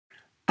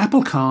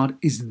Apple Card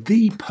is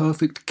the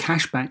perfect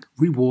cashback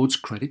rewards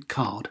credit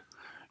card.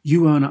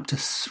 You earn up to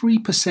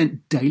 3%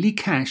 daily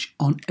cash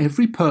on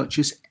every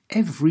purchase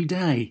every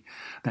day.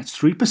 That's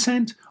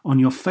 3% on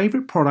your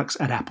favorite products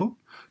at Apple,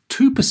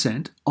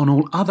 2% on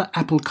all other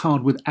Apple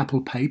Card with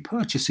Apple Pay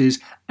purchases,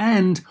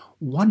 and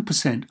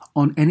 1%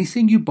 on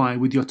anything you buy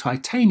with your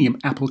titanium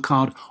Apple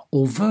Card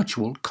or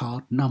virtual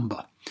card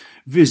number.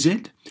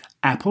 Visit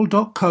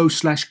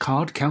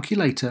apple.co/card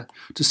calculator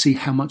to see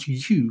how much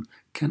you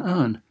can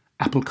earn.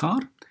 Apple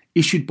Card,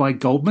 issued by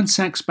Goldman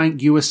Sachs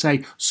Bank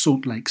USA,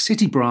 Salt Lake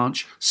City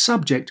branch,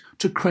 subject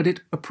to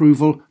credit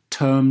approval.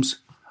 Terms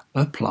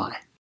apply.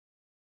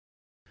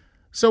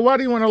 So why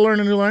do you want to learn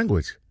a new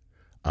language?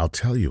 I'll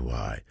tell you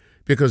why.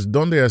 Because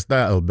 ¿Dónde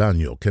está el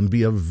baño? Can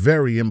be a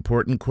very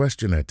important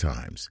question at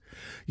times.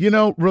 You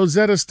know,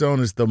 Rosetta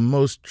Stone is the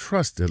most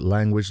trusted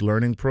language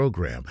learning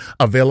program,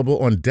 available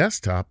on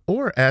desktop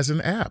or as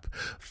an app.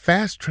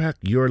 Fast-track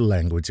your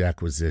language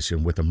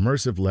acquisition with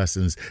immersive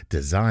lessons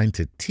designed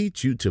to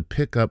teach you to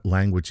pick up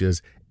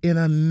languages in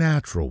a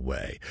natural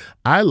way.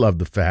 I love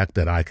the fact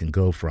that I can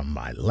go from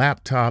my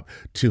laptop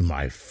to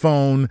my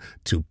phone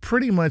to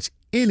pretty much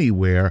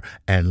anywhere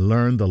and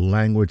learn the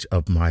language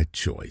of my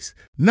choice.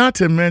 Not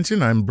to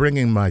mention, I'm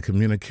bringing my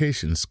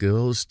communication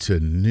skills to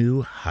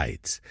new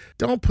heights.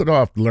 Don't put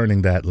off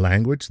learning that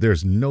language.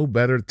 There's no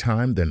better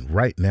time than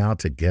right now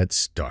to get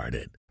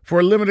started.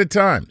 For a limited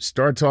time,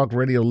 Star Talk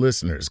Radio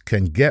listeners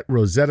can get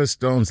Rosetta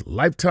Stone's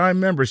lifetime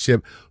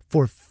membership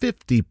for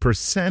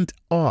 50%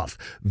 off.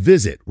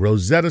 Visit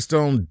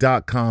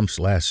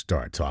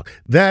rosettastone.com/StarTalk.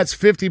 That's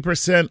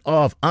 50%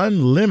 off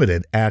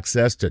unlimited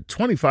access to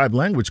 25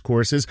 language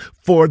courses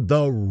for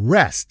the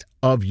rest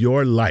of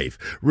your life.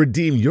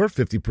 Redeem your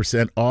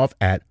 50% off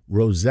at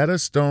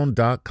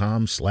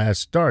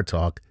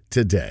rosettastone.com/StarTalk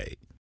today.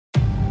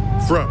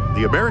 From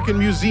the American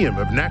Museum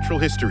of Natural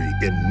History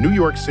in New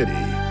York City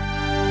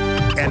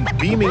and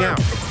beaming out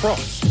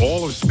across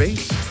all of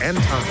space and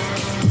time,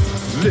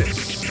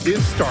 this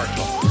is Star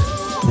Talk,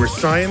 where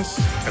science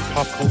and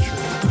pop culture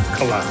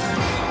collide.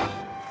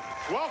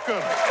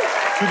 Welcome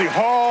to the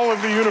Hall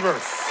of the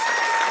Universe.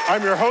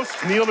 I'm your host,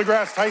 Neil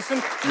deGrasse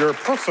Tyson, your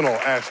personal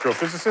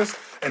astrophysicist,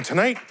 and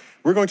tonight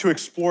we're going to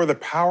explore the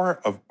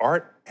power of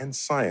art and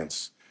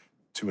science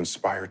to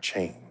inspire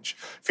change,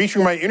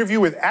 featuring my interview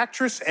with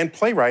actress and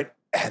playwright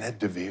Anna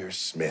Deavere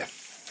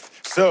Smith.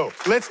 So,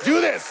 let's do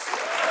this!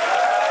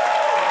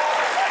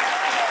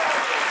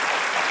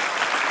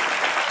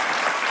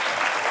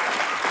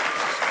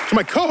 To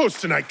my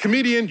co-host tonight,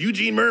 comedian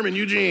Eugene Mirman.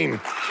 Eugene,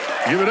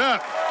 give it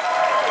up.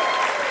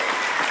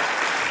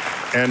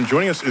 And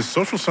joining us is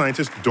social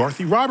scientist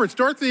Dorothy Roberts.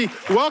 Dorothy,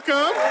 welcome.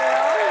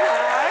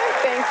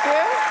 Hi,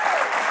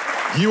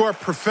 thank you. You are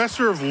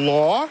professor of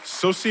law,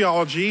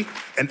 sociology,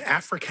 and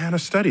Africana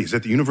studies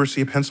at the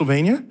University of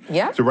Pennsylvania.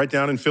 Yeah. So right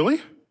down in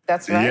Philly.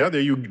 That's right. Yeah,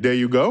 there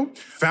you go.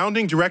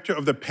 Founding director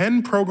of the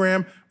Penn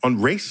Program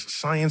on Race,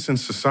 Science, and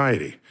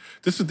Society.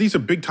 These are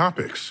big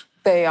topics.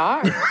 They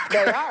are,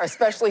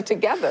 especially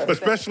together.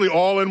 Especially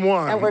all in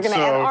one. And we're going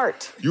to add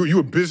art.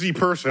 You're a busy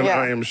person, Yeah.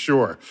 I am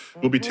sure.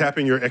 We'll be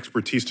tapping your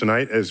expertise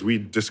tonight as we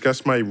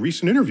discuss my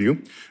recent interview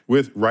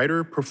with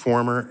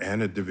writer-performer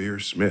Anna Deavere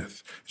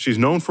Smith. She's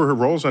known for her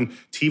roles on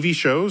TV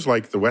shows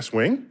like The West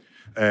Wing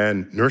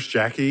and Nurse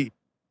Jackie,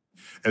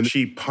 and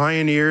she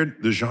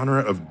pioneered the genre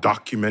of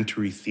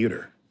documentary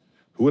theater.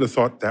 Who would have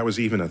thought that was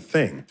even a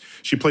thing?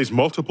 She plays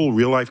multiple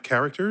real-life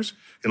characters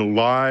in a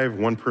live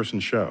one-person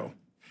show.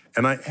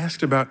 And I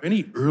asked about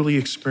any early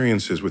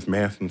experiences with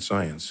math and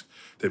science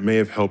that may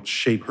have helped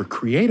shape her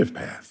creative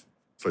path.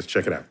 So let's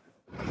check it out.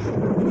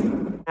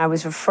 I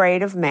was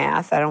afraid of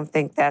math. I don't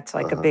think that's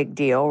like a big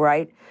deal,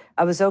 right?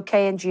 I was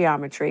okay in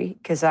geometry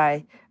because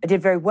I did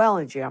very well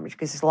in geometry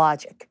because it's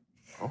logic.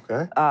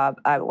 Okay.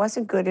 I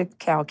wasn't good at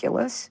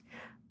calculus.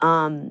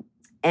 But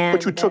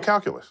you took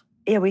calculus?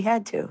 Yeah, we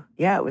had to.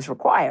 Yeah, it was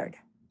required.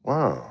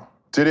 Wow.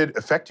 Did it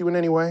affect you in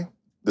any way?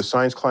 The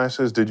science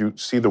classes, did you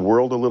see the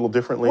world a little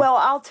differently? Well,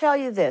 I'll tell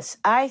you this.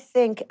 I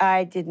think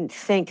I didn't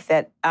think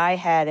that I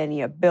had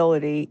any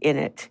ability in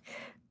it.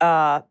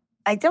 I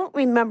don't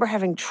remember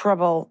having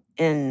trouble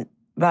in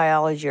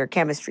biology or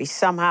chemistry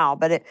somehow,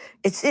 but it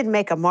didn't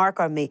make a mark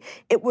on me.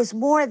 It was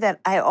more that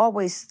I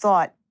always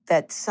thought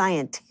that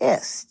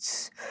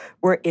scientists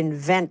were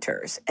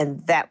inventors,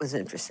 and that was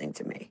interesting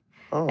to me.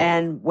 Oh.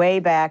 And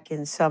way back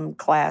in some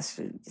class,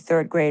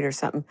 third grade or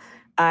something,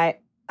 I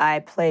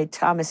played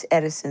Thomas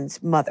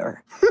Edison's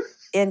mother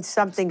in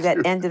something that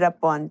ended up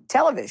on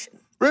television.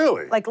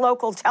 Really? Like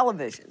local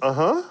television.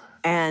 Uh-huh.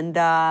 And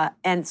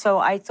so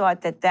I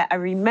thought that I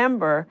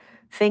remember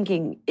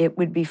thinking it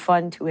would be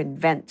fun to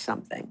invent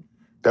something.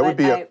 That would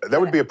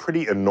be a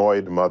pretty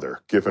annoyed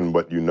mother, given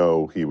what you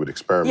know he would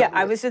experiment Yeah, with.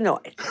 I was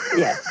annoyed.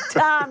 Yeah.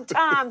 Tom,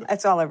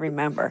 that's all I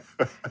remember.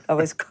 I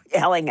was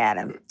yelling at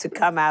him to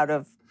come out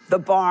of the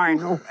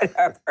barn or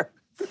whatever.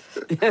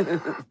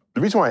 The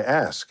reason why I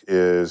ask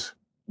is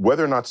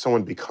whether or not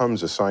someone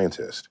becomes a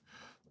scientist,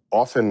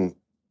 often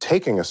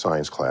taking a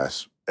science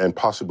class and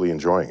possibly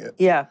enjoying it.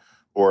 Yeah.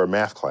 Or a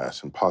math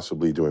class and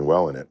possibly doing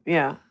well in it.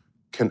 Yeah.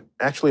 can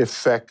actually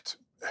affect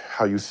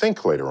how you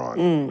think later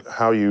on,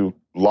 how you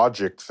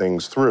logic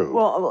things through.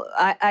 Well,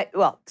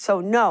 so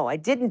no, I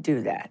didn't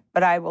do that.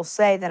 But I will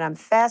say that I'm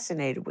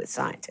fascinated with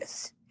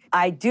scientists.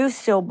 I do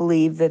still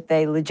believe that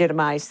they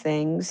legitimize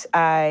things.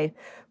 I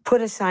put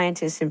a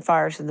scientist in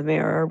Fires in the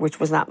Mirror, which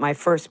was not my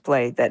first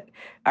play that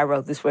I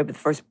wrote this way, but the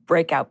first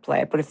breakout play.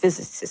 I put a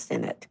physicist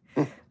in it.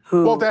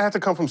 Well, that had to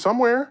come from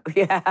somewhere.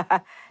 Yeah.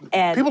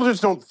 And people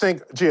just don't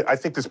think, gee, I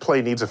think this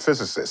play needs a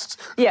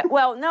physicist. Yeah,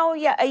 well, no,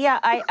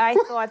 I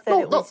thought that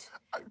it was...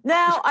 No,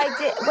 I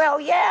did. Well,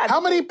 yeah. How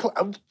many...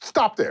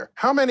 Stop there.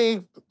 How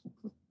many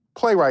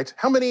playwrights,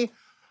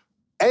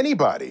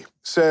 anybody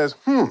says,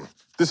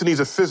 this needs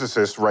a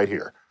physicist right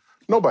here?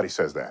 Nobody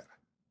says that.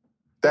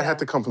 That had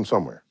to come from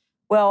somewhere.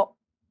 Well,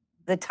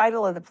 the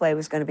title of the play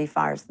was going to be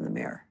Fires in the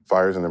Mirror.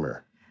 Fires in the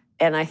Mirror.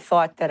 And I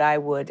thought that I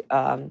would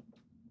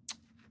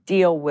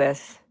deal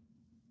with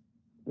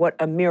what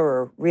a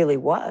mirror really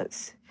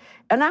was.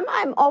 And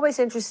I'm always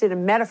interested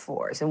in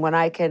metaphors. And when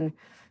I can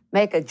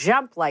make a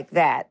jump like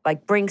that,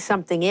 like bring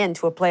something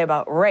into a play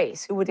about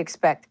race, who would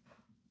expect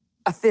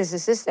a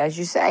physicist, as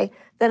you say,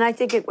 then I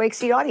think it wakes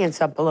the audience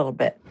up a little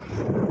bit.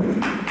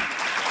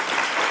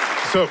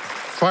 So,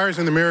 Fires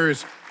in the Mirror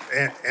is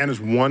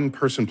Anna's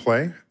one-person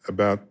play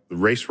about the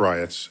race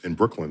riots in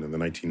Brooklyn in the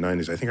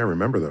 1990s. I think I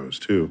remember those,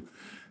 too.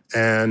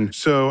 And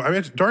so, I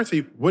mean, Dorothy,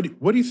 what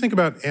do you think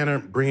about Anna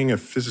bringing a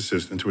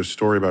physicist into a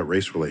story about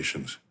race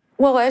relations?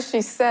 Well, as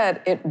she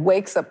said, it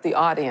wakes up the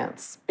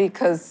audience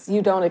because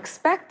you don't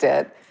expect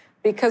it,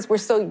 because we're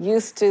so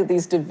used to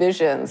these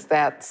divisions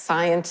that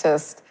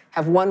scientists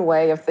have one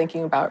way of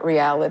thinking about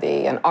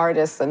reality and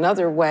artists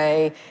another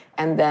way,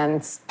 and then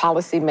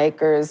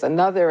policymakers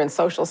another, and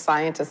social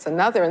scientists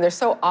another. And they're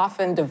so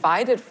often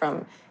divided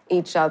from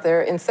each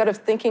other instead of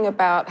thinking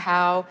about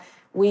how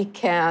we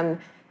can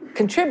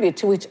contribute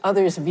to each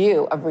other's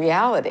view of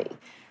reality.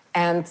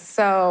 And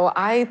so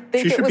I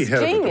think it was genius. She should be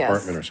head of the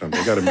department or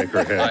something. Got to make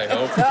her head. I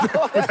hope.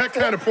 That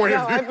kind of point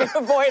of view. I've been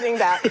avoiding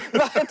that.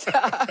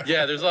 But,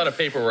 yeah, there's a lot of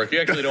paperwork. You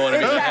actually don't want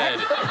to be the head.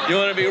 You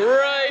want to be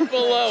right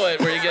below it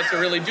where you get to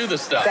really do the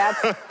stuff.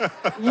 That's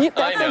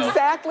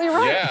exactly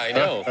right. Yeah, I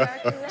know.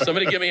 Exactly right.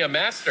 Somebody give me a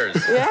master's.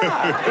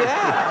 Yeah.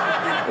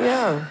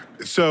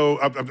 So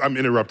I'm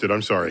interrupted.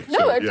 I'm sorry.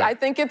 No, I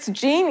think it's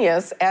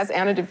genius, as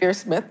Anna Deavere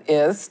Smith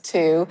is,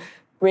 to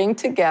bring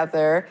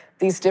together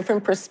these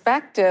different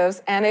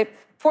perspectives, and it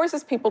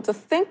forces people to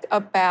think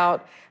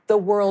about the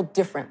world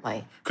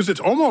differently. Because it's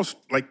almost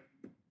like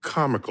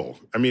comical.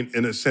 I mean,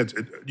 in a sense.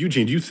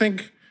 Eugene, do you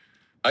think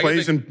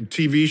plays and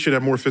TV should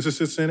have more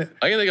physicists in it?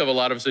 I can think of a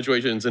lot of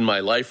situations in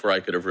my life where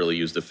I could have really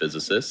used a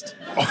physicist,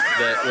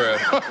 where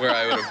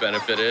I would have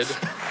benefited.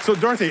 So,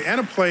 Dorothy,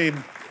 Anna played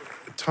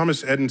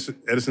Thomas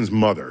Edison's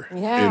mother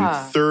in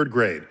third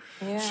grade.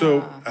 Yeah.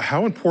 So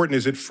how important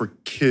is it for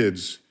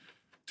kids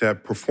to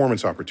have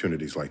performance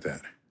opportunities like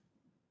that?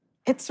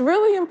 It's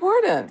really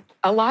important.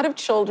 A lot of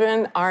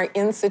children are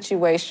in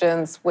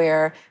situations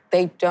where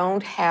they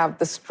don't have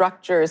the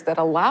structures that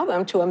allow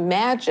them to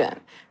imagine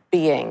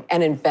being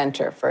an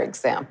inventor, for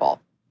example.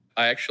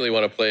 I actually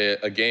want to play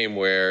a game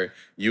where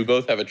you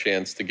both have a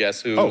chance to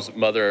guess whose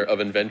mother of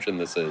invention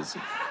this is.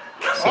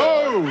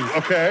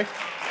 Okay.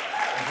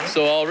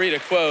 So I'll read a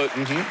quote,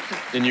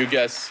 and you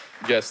guess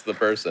the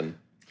person.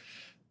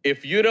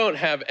 If you don't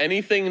have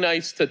anything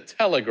nice to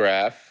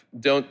telegraph,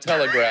 don't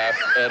telegraph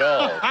at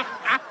all.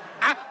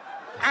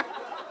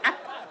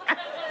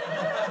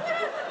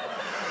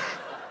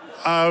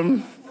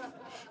 I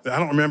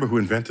don't remember who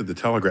invented the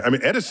telegraph. I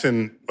mean,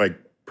 Edison,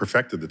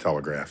 perfected the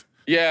telegraph.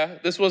 Yeah,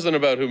 this wasn't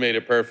about who made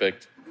it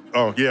perfect.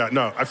 Oh, yeah,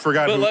 no, I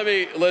forgot. But what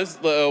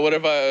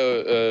if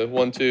I,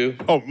 1, 2?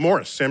 Oh,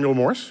 Morse, Samuel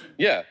Morse?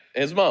 Yeah,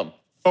 his mom.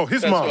 Oh,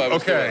 his mom.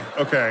 Okay.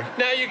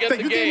 Now you get the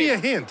game. You gave me a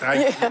hint. I'll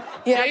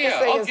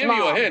give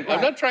you a hint. Right.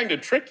 I'm not trying to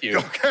trick you.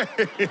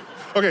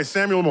 Okay,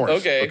 Samuel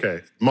Morse.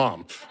 Okay,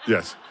 mom,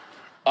 yes.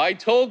 I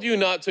told you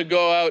not to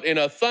go out in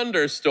a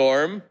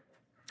thunderstorm.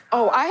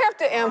 Oh, I have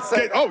to answer.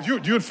 Okay. Oh,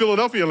 you a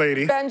Philadelphia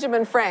lady.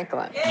 Benjamin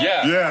Franklin.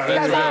 Yeah.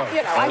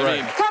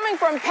 Because coming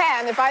from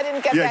Penn, if I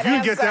didn't get that answer, you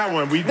didn't get that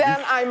one.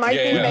 Then I might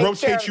be made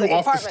rotate you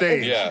off the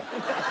stage. Yeah.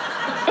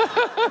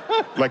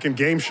 Like in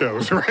game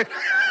shows, right?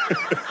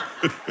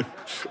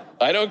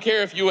 I don't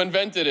care if you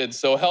invented it,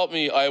 so help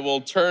me, I will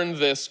turn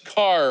this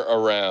car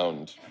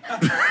around.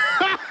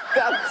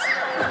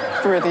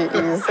 That's pretty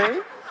easy.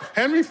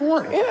 Henry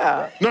Ford.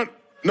 Yeah. No.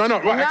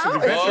 Well, actually,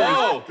 the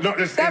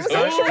inventor is...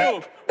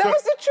 That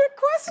was a trick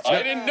question.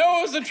 I didn't know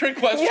it was a trick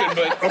question,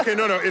 but... Okay,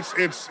 no,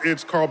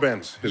 it's Carl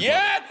Benz.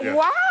 Yes! Yeah.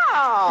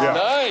 Wow. Yeah.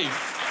 Nice.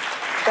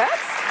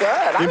 That's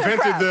good. He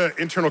invented the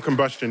internal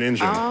combustion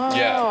engine. Oh.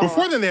 Yeah.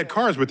 Before then, they had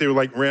cars, but they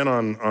were ran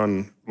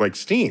on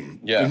steam.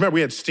 Yeah. Remember,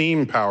 we had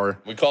steam power.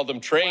 We called them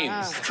trains.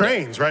 Wow.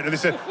 Trains, right? And they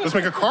said, let's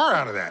make a car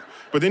out of that.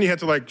 But then you had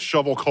to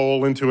shovel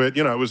coal into it.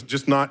 It was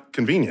just not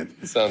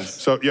convenient.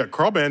 So yeah,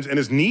 Carl Benz, and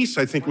his niece,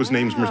 I think, was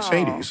named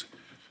Mercedes.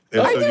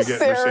 And so you get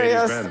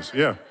Mercedes-Benz.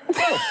 Yeah.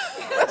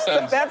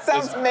 That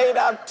sounds made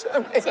up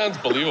to me. Sounds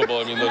believable.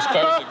 I mean, those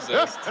cars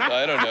exist.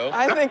 I don't know.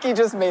 I think he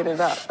just made it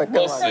up, but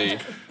we'll see.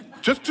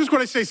 Just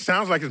when I say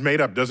sounds like it's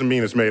made up doesn't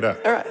mean it's made up.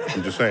 All right.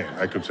 I'm just saying,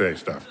 I could say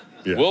stuff.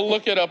 Yeah. We'll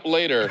look it up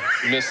later,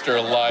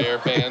 Mr. Liar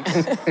Pants.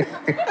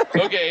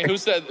 Okay,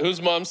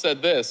 whose mom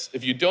said this?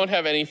 If you don't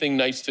have anything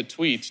nice to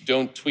tweet,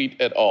 don't tweet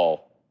at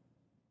all.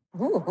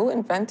 Ooh, who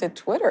invented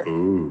Twitter?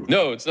 Ooh.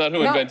 No, it's not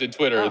who invented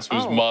Twitter. It's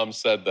whose mom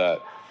said that.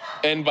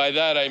 And by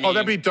that, I mean... Oh,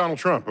 that'd be Donald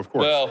Trump, of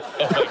course. Well, oh,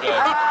 my God.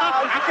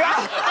 Oh,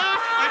 God.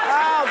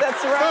 Oh,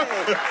 that's right.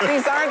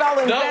 These aren't all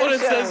inventions. Not what it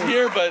says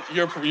here, but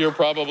you're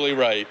probably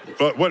right.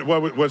 But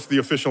what's the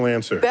official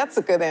answer? That's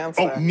a good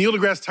answer. Oh, Neil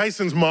deGrasse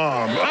Tyson's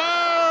mom. Oh!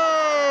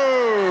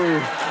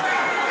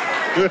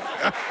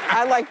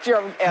 I liked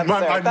your answer.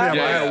 I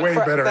had a way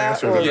better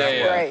answer than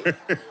that. Great.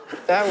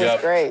 That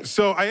was great.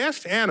 So I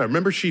asked Anna,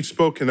 remember she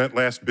spoke in that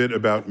last bit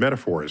about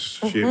metaphors.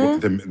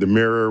 The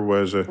mirror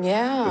was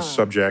a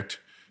subject.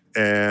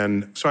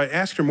 And so I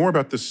asked her more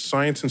about the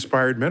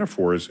science-inspired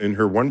metaphors in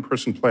her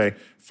one-person play,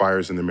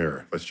 Fires in the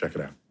Mirror. Let's check it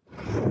out.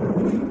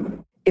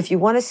 If you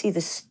want to see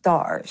the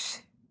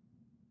stars,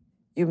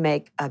 you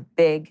make a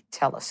big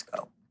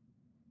telescope.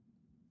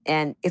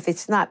 And if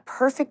it's not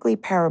perfectly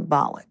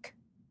parabolic,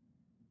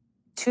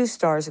 2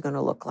 stars are going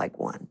to look like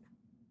one.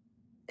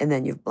 And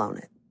then you've blown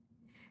it.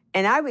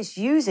 And I was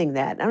using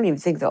that, I don't even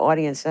think the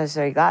audience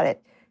necessarily got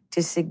it,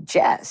 to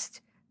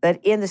suggest that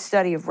in the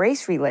study of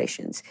race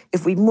relations,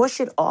 if we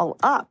mush it all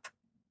up,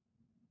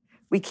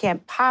 we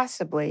can't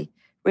possibly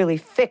really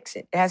fix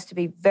it. It has to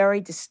be very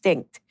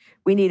distinct.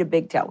 We need a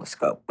big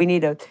telescope. We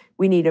need a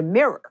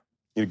mirror.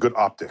 You need good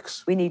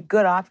optics. We need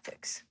good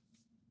optics.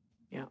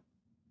 Yeah.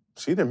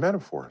 See, there are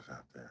metaphors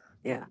out there.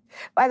 Yeah.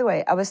 By the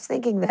way, I was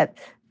thinking that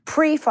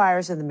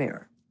pre-Fires in the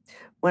Mirror,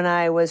 when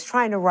I was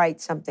trying to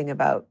write something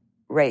about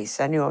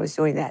race, I knew I was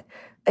doing that.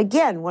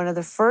 Again, one of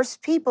the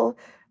first people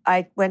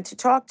I went to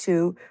talk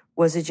to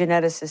was a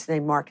geneticist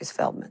named Marcus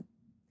Feldman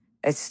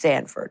at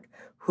Stanford,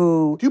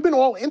 who... You've been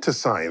all into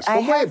science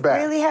from way back.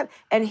 I really have.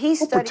 And he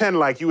studied... Don't pretend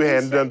like you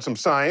hadn't done some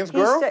science,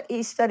 girl.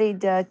 He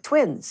studied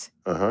twins.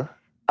 Uh-huh.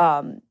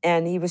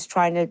 And he was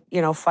trying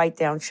to, fight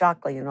down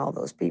Shockley and all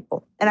those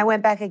people. And I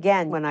went back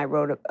again when I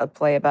wrote a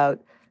play that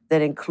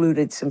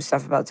included some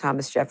stuff about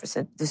Thomas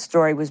Jefferson. The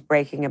story was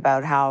breaking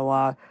about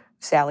how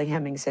Sally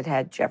Hemings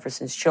had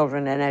Jefferson's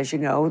children. And as you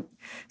know,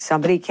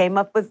 somebody came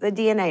up with the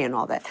DNA and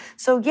all that.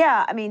 So,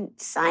 yeah, I mean,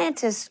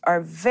 scientists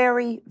are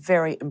very,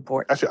 very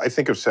important. Actually, I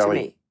think of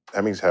Sally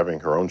Hemings having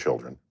her own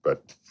children,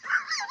 but...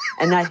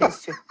 And not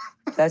his children.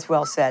 That's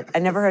well said. I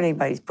never heard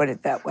anybody put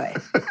it that way.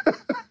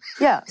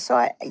 Yeah, so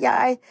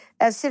I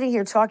as sitting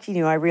here talking to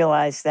you, I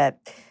realized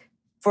that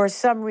for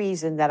some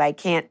reason that I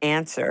can't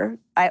answer,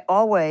 I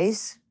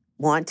always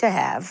want to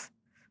have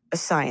a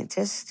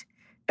scientist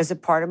as a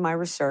part of my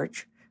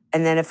research.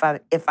 And then if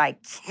I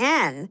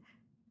can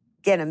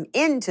get them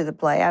into the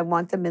play, I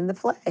want them in the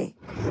play.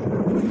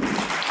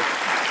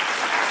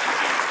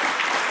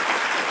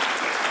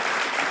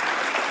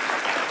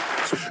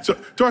 So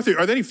Dorothy,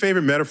 are there any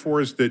favorite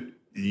metaphors that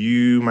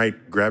you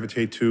might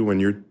gravitate to when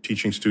you're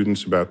teaching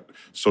students about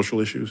social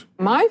issues?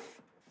 My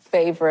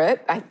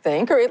favorite, I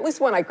think, or at least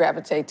one I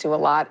gravitate to a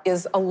lot,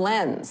 is a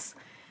lens.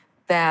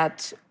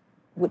 That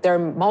there are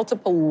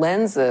multiple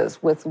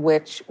lenses with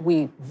which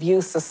we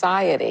view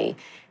society.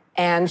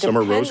 And some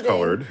are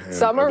rose-colored.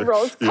 Some are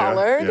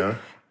rose-colored.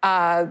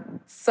 Yeah.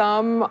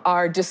 Some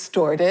are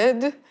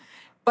distorted.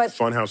 But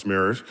funhouse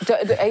mirrors.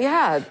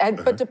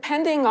 But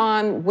depending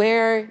on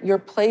where your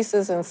place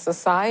is in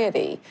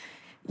society,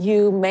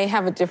 you will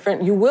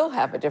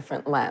have a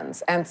different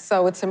lens. And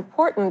so it's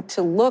important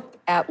to look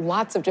at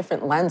lots of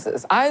different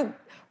lenses. I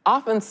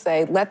often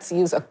say, let's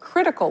use a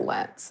critical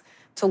lens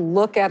to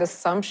look at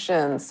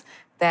assumptions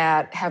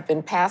that have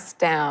been passed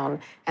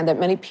down and that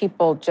many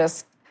people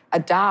just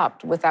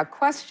adopt without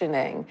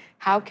questioning.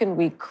 How can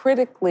we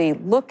critically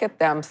look at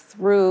them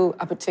through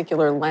a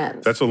particular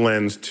lens? That's a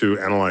lens to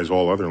analyze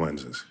all other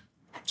lenses.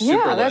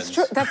 Yeah, that's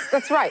true.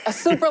 That's right. A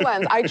super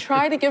lens. I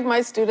try to give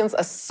my students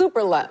a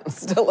super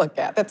lens to look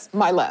at. That's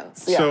my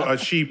lens. Yeah. So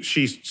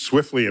she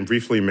swiftly and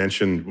briefly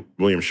mentioned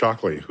William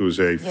Shockley, who's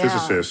a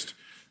physicist,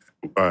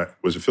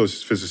 was a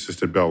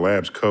physicist at Bell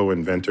Labs,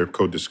 co-inventor,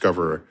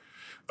 co-discoverer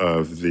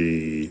of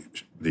the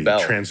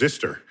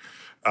transistor.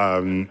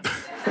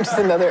 Just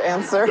another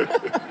answer.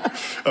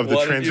 Of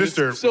the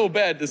transistor. It's so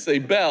bad to say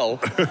Bell.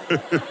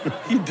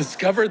 He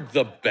discovered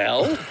the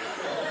Bell?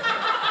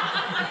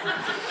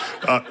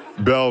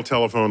 Bell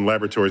Telephone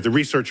Laboratories, the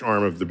research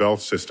arm of the Bell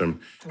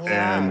system.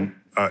 Yeah. And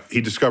he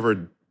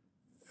discovered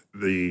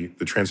the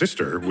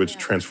transistor, which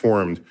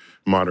transformed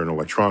modern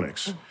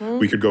electronics. Mm-hmm.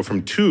 We could go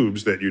from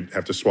tubes that you'd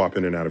have to swap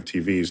in and out of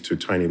TVs to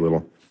tiny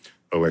little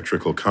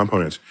electrical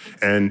components.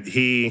 And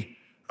he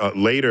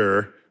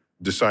later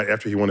decided,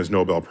 after he won his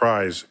Nobel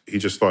Prize, he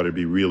just thought it'd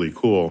be really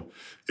cool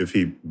if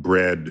he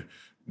bred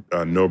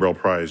Nobel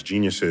Prize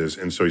geniuses,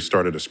 and so he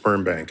started a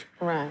sperm bank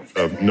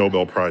of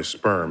Nobel Prize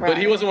sperm. Right. But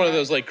he wasn't one of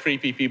those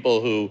creepy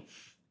people who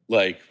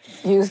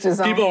used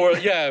his own.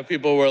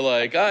 People were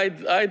like,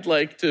 I'd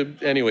like to.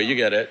 Anyway, you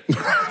get it.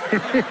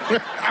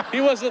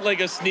 He wasn't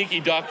like a sneaky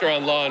doctor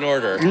on Law and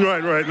Order.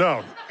 Right.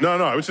 No.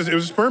 It was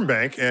a sperm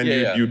bank, and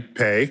you'd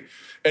pay.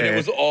 And it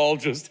was all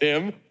just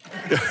him?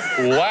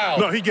 Wow.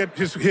 No, he get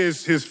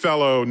his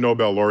fellow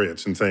Nobel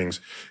laureates and things.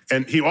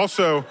 And he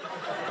also,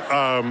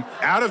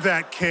 out of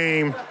that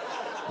came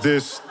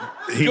this,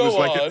 he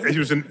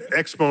was an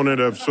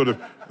exponent of sort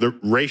of the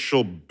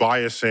racial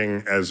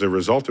biasing as a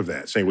result of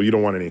that, saying, well, you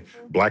don't want any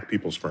black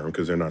people's sperm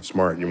because they're not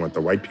smart. You want the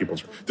white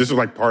people's sperm. This is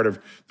like part of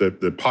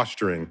the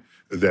posturing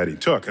that he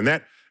took.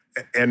 And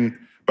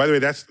by the way,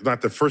 that's not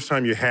the first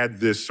time you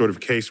had this sort of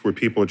case where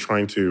people are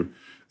trying to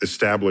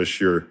establish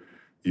your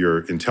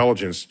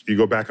intelligence. You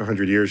go back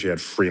 100 years, you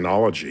had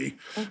phrenology,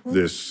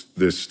 this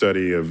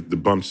study of the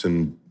bumps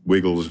and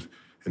wiggles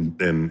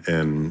and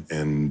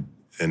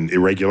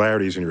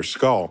irregularities in your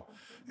skull.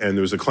 And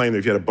there was a claim that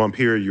if you had a bump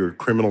here, you're a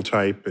criminal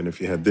type, and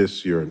if you had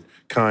this, you're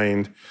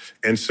kind.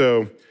 And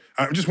so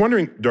I'm just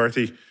wondering,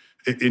 Dorothy,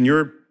 in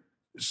your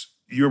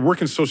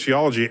work in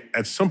sociology,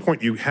 at some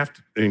point you have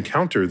to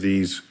encounter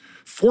these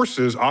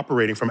forces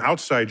operating from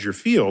outside your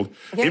field,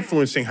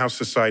 influencing how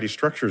society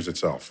structures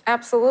itself.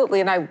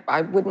 Absolutely, and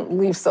I wouldn't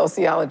leave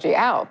sociology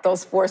out.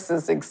 Those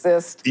forces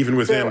exist even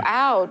within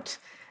throughout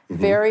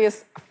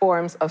various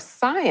forms of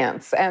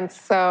science. And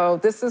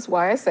so this is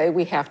why I say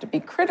we have to be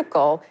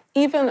critical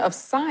even of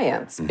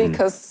science,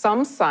 because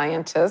some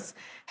scientists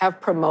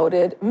have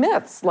promoted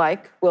myths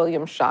like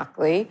William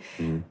Shockley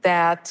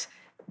that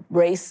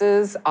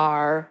races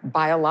are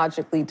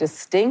biologically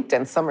distinct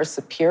and some are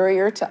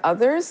superior to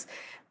others,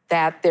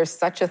 that there's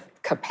such a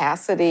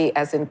capacity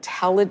as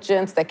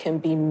intelligence that can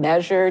be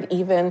measured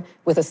even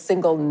with a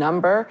single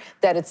number,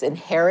 that it's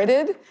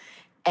inherited,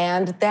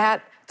 and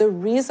that the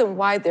reason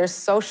why there's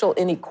social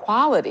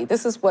inequality,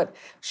 this is what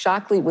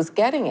Shockley was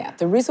getting at,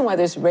 the reason why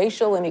there's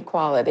racial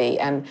inequality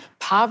and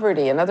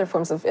poverty and other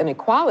forms of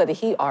inequality,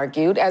 he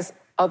argued, as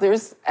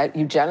others at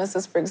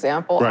eugenicists, for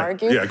example,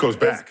 argued. Yeah, it goes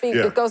back.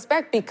 It goes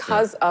back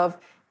because of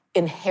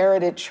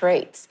inherited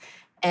traits.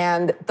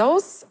 And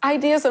those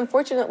ideas,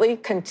 unfortunately,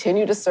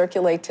 continue to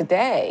circulate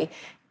today.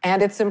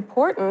 And it's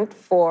important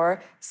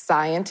for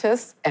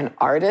scientists and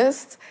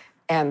artists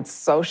and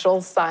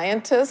social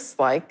scientists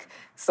like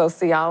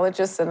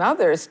sociologists and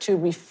others to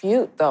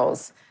refute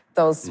those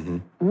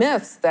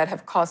myths that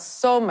have caused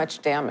so much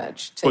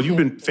damage to you've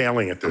been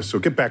failing at this, so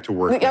get back to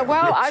work. Yeah,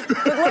 well,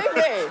 believe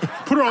me.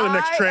 Put her on the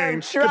next train,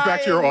 get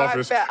back to your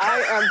office.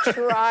 I am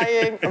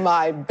trying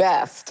my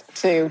best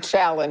to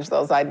challenge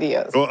those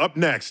ideas. Well, up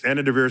next,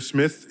 Anna Deavere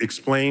Smith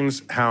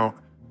explains how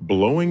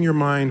blowing your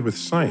mind with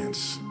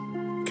science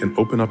can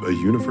open up a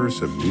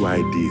universe of new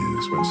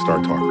ideas when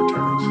Star Talk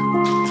returns.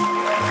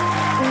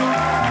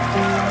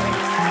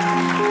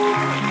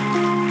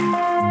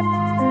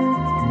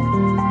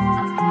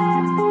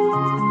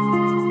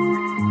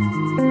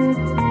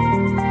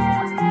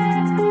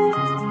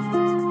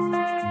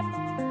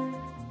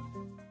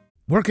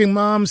 Working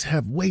moms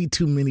have way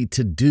too many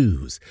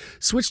to-dos.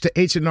 Switch to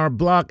H&R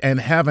Block and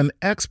have an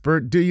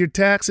expert do your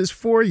taxes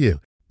for you.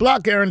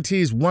 Block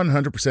guarantees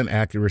 100%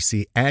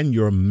 accuracy and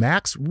your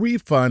max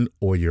refund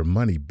or your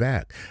money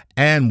back.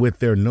 And with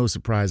their no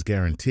surprise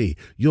guarantee,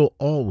 you'll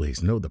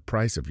always know the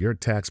price of your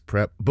tax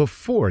prep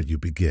before you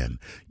begin.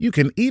 You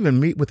can even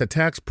meet with a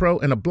tax pro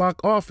in a Block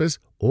office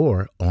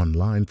or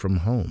online from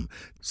home.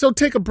 So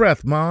take a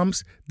breath,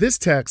 moms. This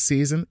tax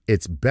season,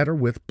 it's better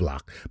with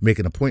Block. Make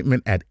an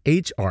appointment at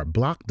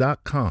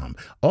hrblock.com.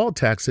 All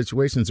tax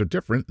situations are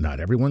different. Not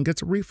everyone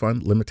gets a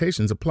refund.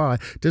 Limitations apply.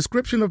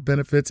 Description of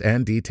benefits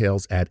and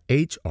details at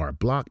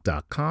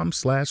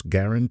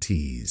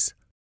hrblock.com/guarantees.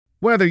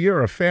 Whether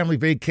you're a family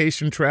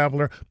vacation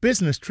traveler,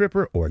 business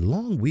tripper, or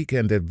long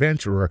weekend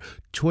adventurer,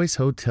 Choice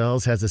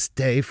Hotels has a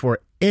stay for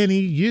any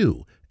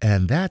you.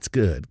 And that's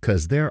good,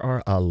 because there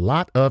are a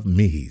lot of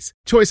me's.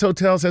 Choice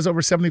Hotels has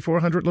over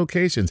 7,400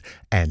 locations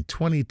and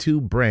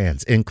 22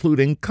 brands,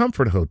 including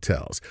Comfort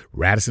Hotels,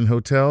 Radisson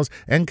Hotels,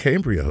 and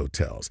Cambria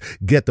Hotels.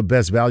 Get the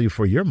best value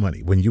for your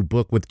money when you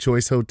book with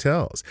Choice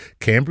Hotels.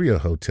 Cambria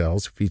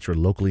Hotels feature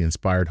locally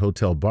inspired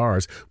hotel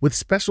bars with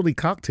specialty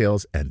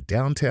cocktails and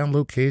downtown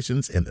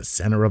locations in the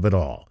center of it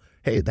all.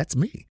 Hey, that's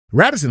me.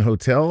 Radisson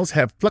Hotels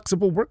have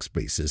flexible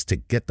workspaces to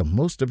get the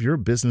most of your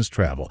business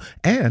travel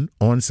and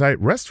on-site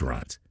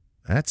restaurants.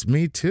 That's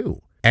me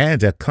too.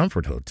 And at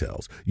Comfort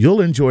Hotels, you'll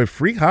enjoy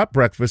free hot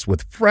breakfast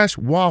with fresh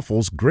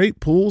waffles,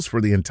 great pools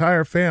for the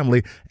entire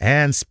family,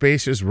 and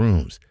spacious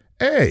rooms.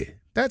 Hey,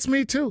 that's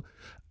me too.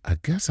 I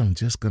guess I'm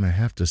just going to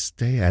have to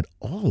stay at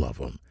all of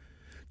them.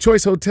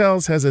 Choice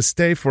Hotels has a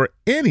stay for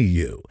any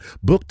you.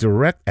 Book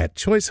direct at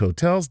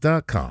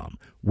choicehotels.com,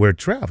 where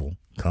travel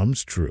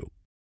comes true.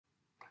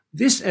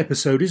 This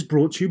episode is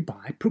brought to you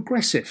by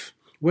Progressive,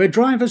 where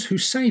drivers who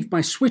save by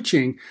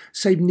switching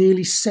save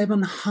nearly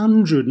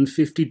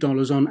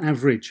 $750 on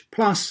average.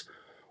 Plus,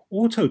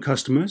 auto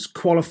customers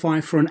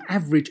qualify for an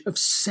average of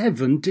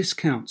 7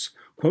 discounts.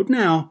 Quote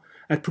now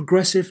at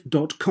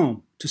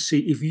progressive.com to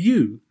see if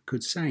you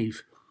could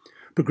save.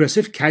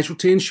 Progressive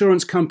Casualty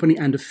Insurance Company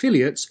and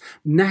affiliates,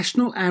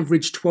 national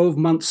average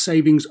 12-month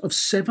savings of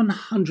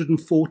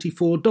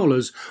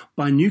 $744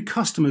 by new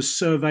customers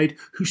surveyed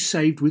who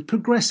saved with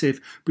Progressive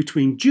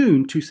between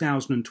June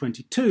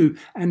 2022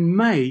 and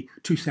May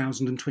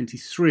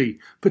 2023.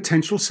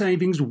 Potential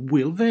savings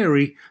will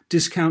vary.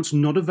 Discounts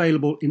not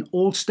available in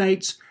all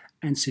states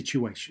and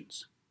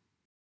situations.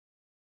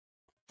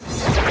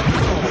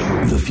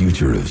 The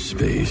future of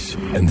space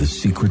and the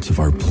secrets of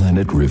our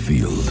planet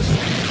revealed.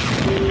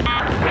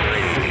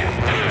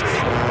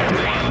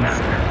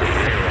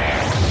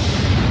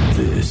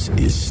 This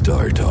is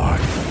Star Talk.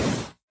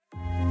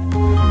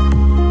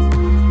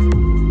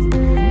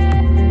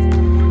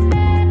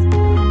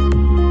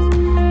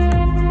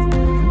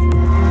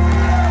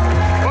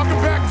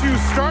 Welcome back to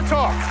Star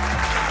Talk.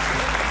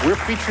 We're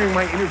featuring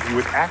my interview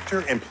with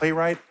actor and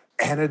playwright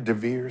Anna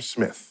Deavere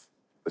Smith.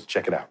 Let's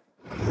check it out.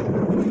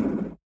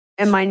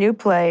 In my new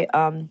play,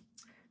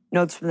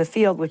 Notes from the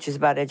Field, which is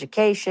about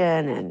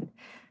education and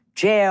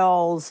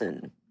jails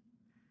and,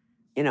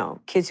 you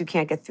know, kids who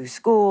can't get through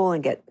school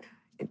and get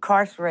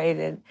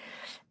incarcerated.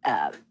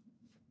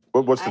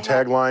 What's the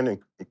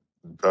tagline?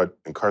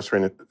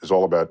 Incarcerated is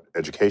all about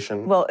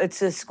education? Well,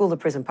 it's a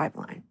school-to-prison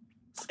pipeline.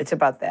 It's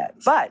about that.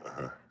 But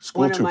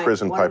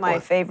School-to-prison pipeline. One of my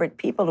favorite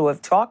people to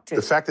have talked to.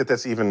 The fact that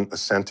that's even a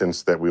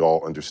sentence that we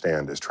all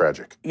understand is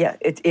tragic. Yeah,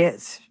 it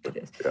is. It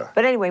is. Yeah.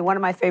 But anyway, one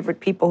of my favorite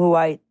people who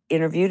I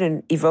interviewed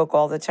and evoke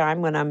all the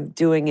time when I'm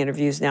doing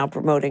interviews now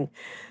promoting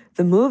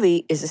the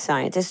movie is a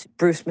scientist,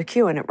 Bruce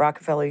McEwen at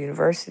Rockefeller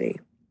University,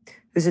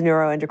 who's a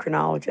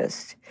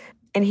neuroendocrinologist.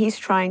 And he's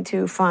trying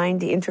to find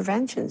the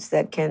interventions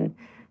that can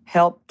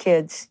help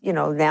kids, you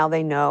know, now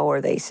they know,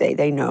 or they say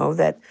they know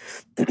that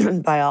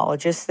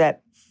biologists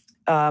that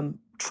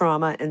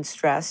trauma and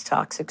stress,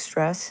 toxic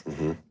stress,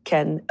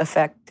 can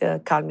affect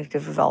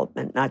cognitive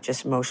development, not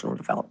just emotional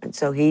development.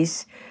 So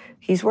he's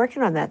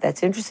working on that.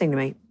 That's interesting to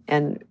me.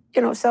 And,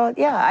 you know, so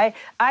yeah,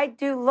 I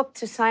do look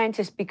to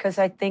scientists because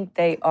I think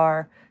they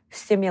are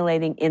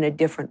stimulating in a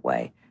different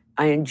way.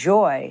 I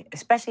enjoy,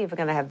 especially if we're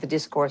going to have the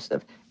discourse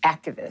of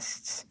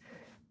activists,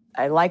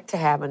 I like to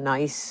have a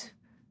nice,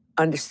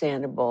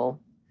 understandable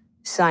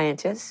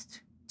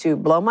scientist to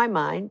blow my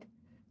mind,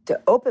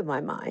 to open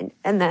my mind,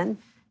 and then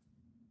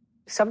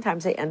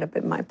sometimes they end up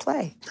in my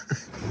play.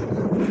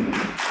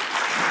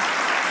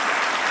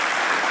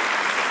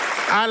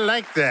 I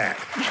like that.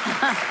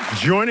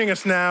 Joining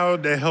us now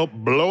to help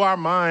blow our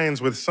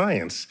minds with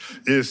science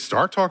is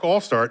Star Talk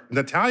All-Star,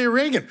 Natalia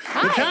Reagan.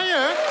 Hi.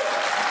 Natalia!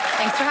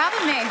 Thanks for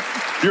having me.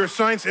 You're a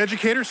science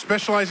educator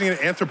specializing in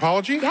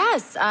anthropology?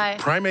 Yes.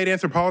 Primate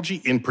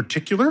anthropology in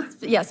particular?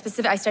 Yeah,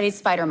 I studied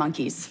spider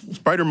monkeys.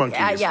 Spider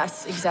monkeys.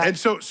 Yes, exactly. And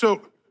so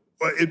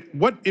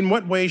in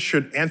what way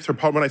should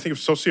anthropology, when I think of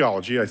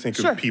sociology, I think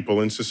of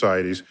people in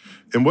societies,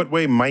 in what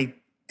way might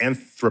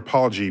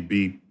anthropology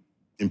be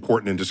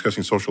important in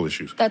discussing social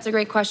issues? That's a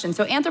great question.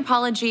 So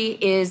anthropology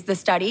is the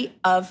study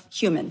of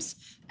humans.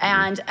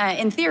 And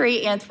in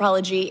theory,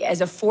 anthropology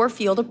is a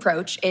four-field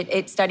approach.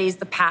 It studies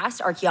the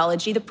past,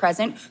 archaeology, the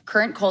present,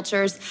 current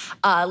cultures,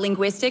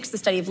 linguistics, the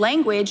study of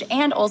language,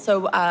 and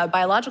also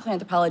biological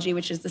anthropology,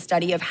 which is the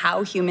study of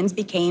how humans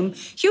became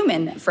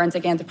human,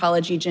 forensic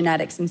anthropology,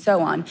 genetics, and so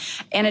on.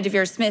 Anna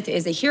Deavere Smith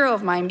is a hero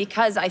of mine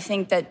because I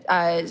think that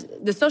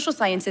the social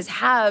sciences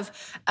have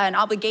an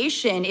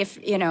obligation, a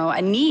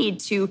need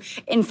to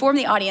inform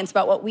the audience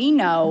about what we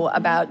know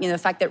about, the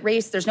fact that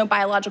race, there's no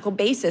biological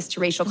basis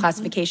to racial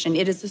classification.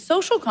 It is a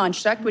social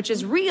construct, which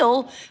is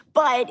real,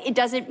 but it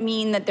doesn't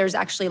mean that there's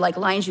actually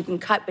lines you can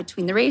cut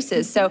between the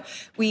races. So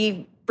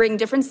we bring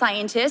different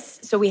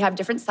scientists, so we have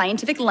different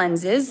scientific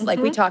lenses, like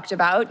we talked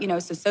about,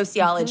 so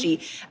sociology.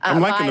 I'm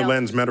liking the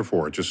lens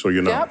metaphor, just so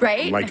you know. Yep.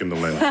 Right? I'm liking the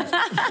lens.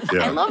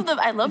 Yeah. I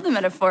love the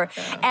metaphor.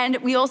 And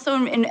we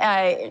also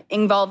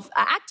involve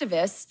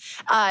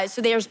activists.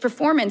 So there's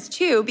performance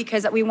too,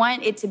 because we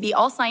want it to be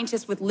all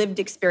scientists with lived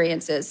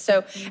experiences.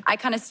 So I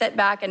kind of step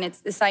back, and it's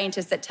the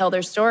scientists that tell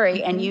their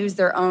story and use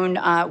their own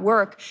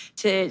work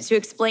to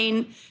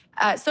explain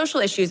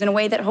social issues in a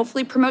way that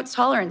hopefully promotes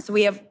tolerance. So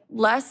we have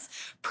less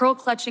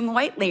pearl-clutching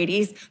white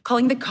ladies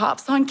calling the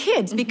cops on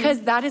kids,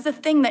 because that is a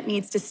thing that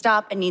needs to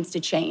stop and needs to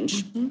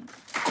change.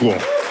 Cool.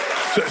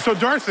 So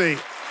Dorothy,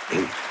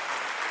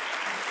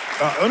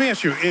 let me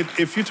ask you,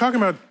 if you're talking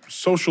about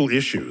social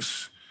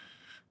issues,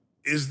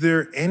 is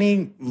there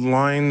any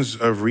lines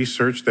of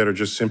research that are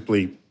just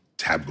simply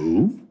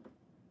taboo?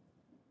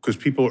 Because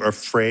people are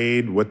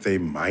afraid what they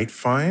might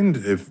find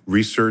if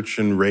research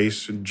in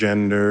race and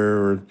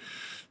gender, or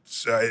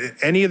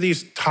any of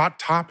these hot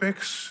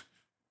topics?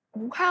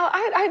 Well,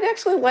 I'd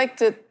actually like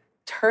to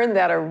turn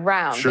that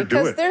around. Sure,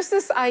 because there's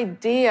this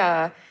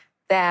idea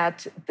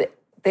that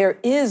there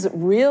is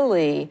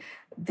really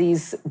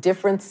these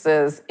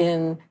differences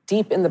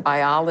deep in the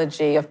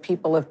biology of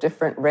people of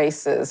different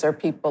races or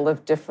people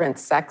of different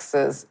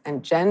sexes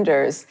and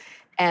genders,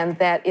 and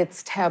that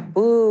it's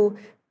taboo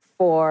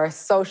for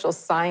social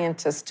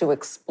scientists to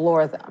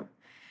explore them.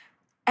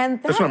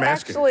 And that's what I'm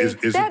asking. Is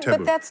it taboo?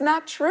 But that's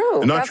not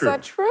true. That's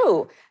not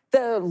true.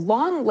 The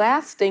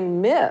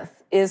long-lasting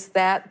myth is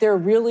that there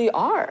really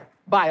are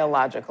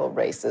biological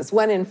races,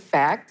 when in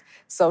fact,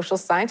 social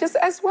scientists,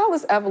 as well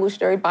as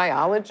evolutionary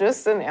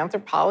biologists and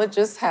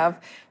anthropologists,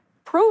 have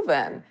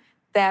proven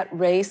that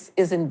race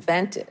is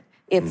invented.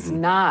 It's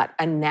not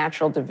a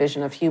natural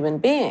division of human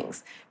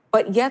beings.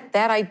 But yet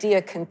that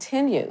idea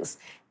continues.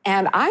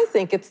 And I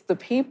think it's the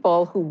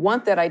people who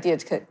want that idea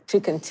to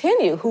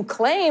continue who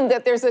claim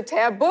that there's a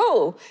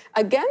taboo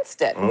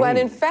against it, when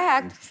in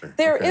fact,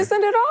 there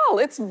isn't at all.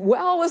 It's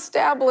well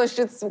established,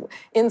 it's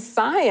in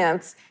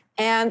science,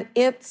 and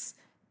it's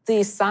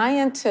the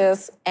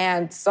scientists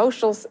and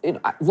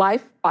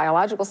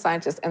biological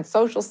scientists and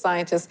social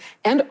scientists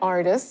and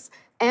artists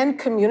and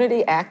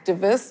community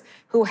activists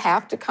who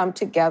have to come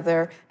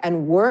together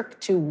and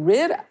work to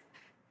rid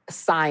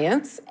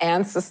science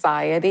and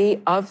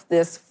society of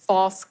this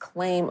false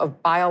claim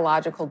of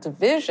biological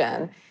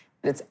division.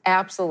 It's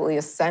absolutely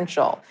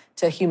essential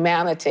to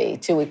humanity,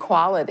 to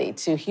equality,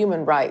 to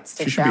human rights,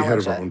 to She should be head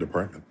of her challenge own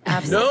department.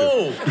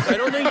 No, I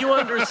don't think you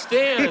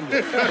understand.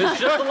 It's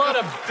just a lot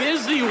of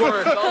busy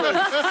work, all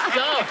this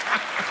stuff.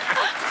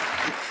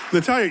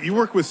 Natalia, you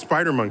work with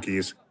spider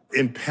monkeys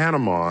in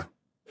Panama.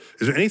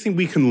 Is there anything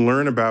we can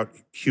learn about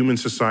human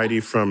society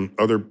from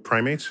other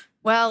primates?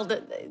 Well,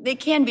 they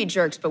can be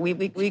jerks, but we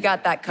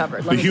got that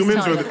covered. The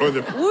humans or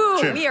the Woo,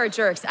 chimps? we are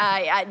jerks.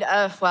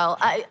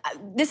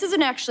 This is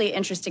an actually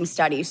interesting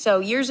study. So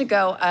years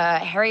ago,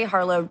 Harry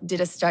Harlow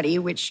did a study,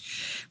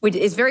 which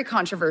is very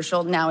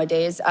controversial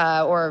nowadays,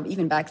 or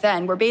even back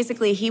then, where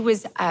basically he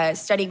was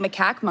studying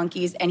macaque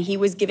monkeys, and he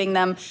was giving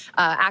them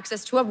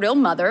access to a real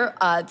mother.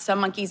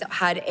 Some monkeys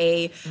had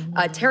a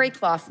terry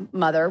cloth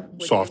mother.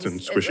 Soft and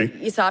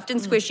squishy. Soft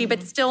and squishy,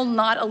 but still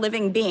not a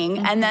living being.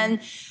 And then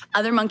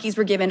other monkeys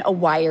were given a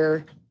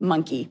wire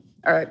monkey,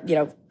 or,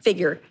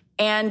 figure.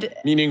 And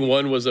meaning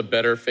one was a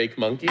better fake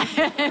monkey?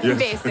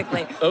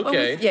 basically.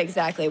 Okay. Yeah,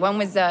 exactly. One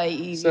was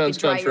you sounds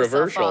could dry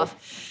controversial.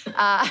 yourself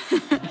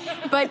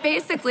off. But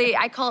basically,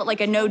 I call it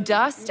like a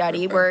no-dust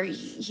study, where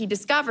he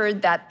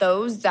discovered that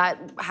those that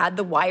had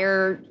the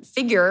wire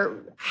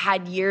figure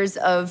had years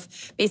of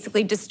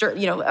basically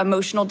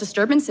emotional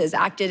disturbances,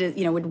 acted,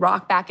 would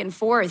rock back and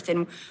forth,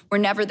 and were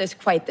never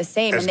quite the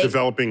same. As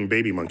developing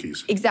baby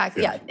monkeys.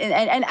 Exactly, yeah.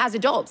 And as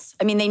adults,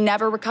 I mean, they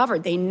never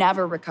recovered.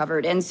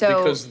 And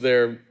so... Because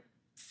their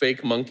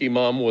fake monkey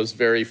mom was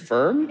very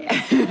firm?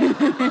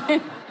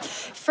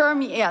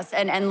 Firm, yes,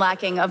 and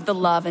lacking of the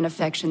love and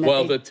affection that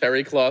While the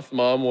terry cloth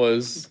mom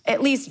was...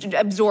 At least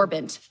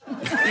absorbent,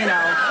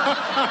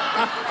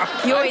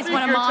 You always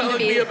want a mom to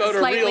be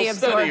slightly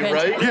absorbent. Study,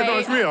 right? Yeah, no,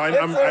 it's real.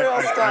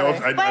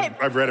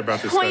 I've read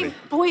about this study.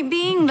 Point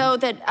being, though,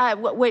 that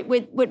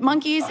what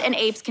monkeys and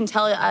apes can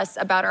tell us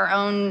about our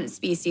own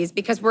species,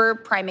 because we're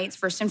primates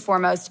first and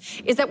foremost,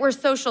 is that we're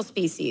social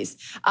species.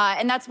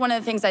 And that's one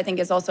of the things I think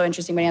is also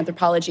interesting about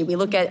anthropology. We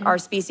look at our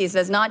species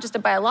as not just a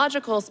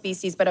biological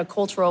species, but a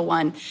cultural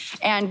one.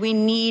 And we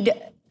need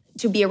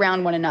to be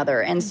around one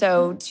another. And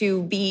so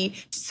to be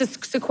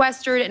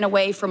sequestered and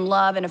away from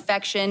love and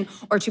affection,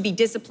 or to be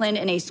disciplined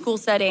in a school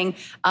setting in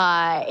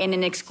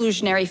an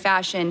exclusionary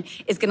fashion,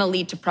 is going to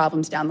lead to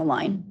problems down the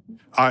line.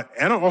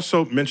 Anna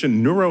also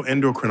mentioned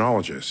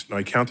neuroendocrinologist.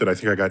 I counted, I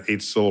think I got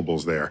 8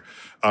 syllables there.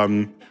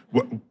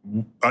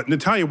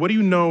 Natalia, what do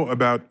you know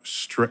about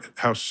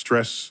how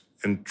stress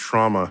and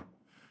trauma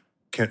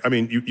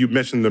you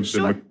mentioned the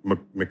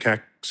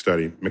macaque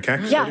study.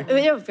 Macaque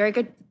study? Yeah, very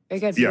good. Very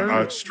good.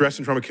 Yeah, stress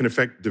and trauma can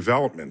affect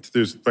development.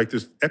 There's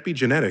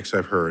epigenetics,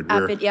 I've heard,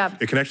 where it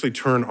can actually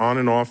turn on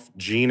and off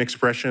gene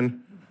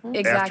expression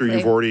after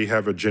you've already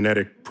have a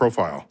genetic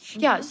profile.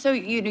 Yeah, so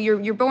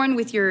you're born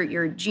with your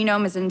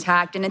genome is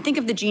intact, and then think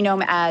of the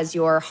genome as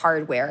your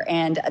hardware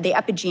and the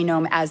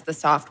epigenome as the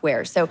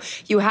software. So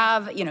you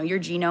have, your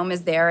genome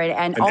is there,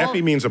 and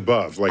epi means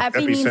above, like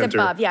epi epicenter. Means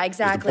above, yeah,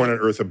 exactly. Is the point on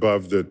Earth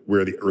above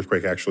where the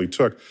earthquake actually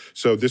took.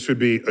 So this would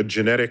be a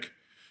genetic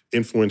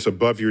influence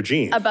above your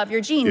genes. Above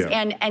your genes.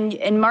 Yeah.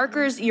 And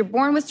markers, you're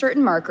born with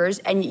certain markers,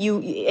 and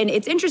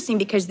it's interesting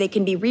because they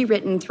can be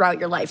rewritten throughout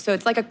your life. So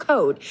it's like a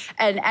code.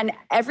 And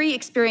every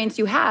experience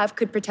you have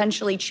could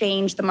potentially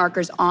change the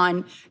markers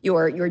on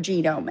your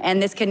genome. And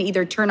this can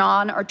either turn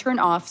on or turn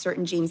off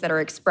certain genes that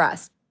are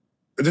expressed.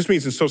 This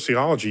means in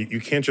sociology,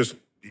 you can't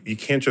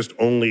just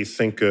only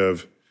think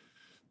of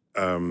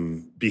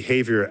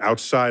behavior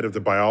outside of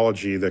the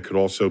biology that could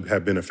also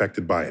have been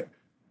affected by it.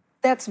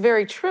 That's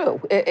very true.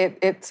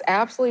 It's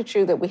absolutely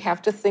true that we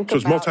have to think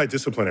about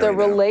multidisciplinary the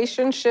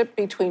relationship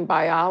between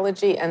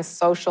biology and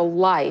social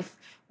life.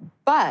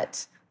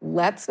 But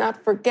let's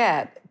not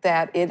forget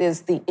that it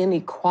is the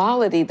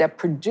inequality that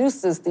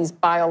produces these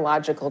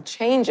biological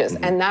changes,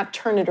 and not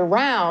turn it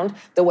around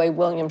the way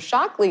William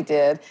Shockley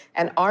did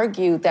and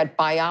argue that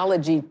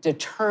biology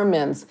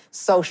determines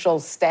social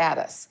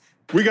status.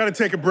 We got to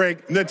take a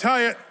break.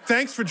 Natalia,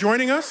 thanks for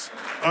joining us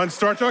on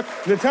Star Talk.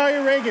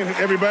 Natalia Reagan,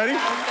 everybody.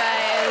 Thanks,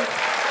 guys.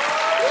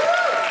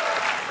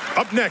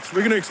 Up next,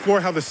 we're going to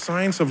explore how the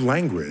science of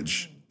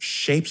language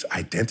shapes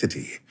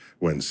identity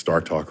when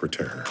Star Talk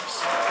returns.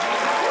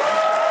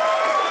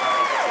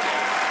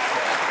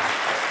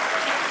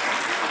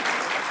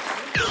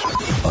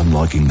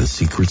 unlocking the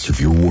secrets of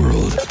your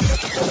world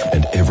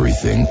and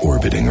everything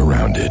orbiting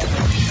around it.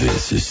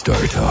 This is Star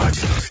Talk.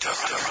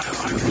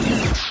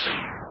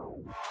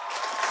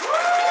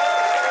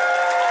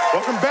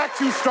 Welcome back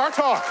to Star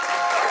Talk.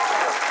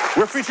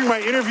 We're featuring my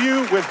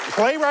interview with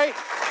playwright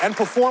and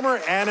performer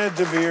Anna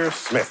Deavere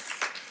Smith.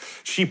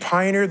 She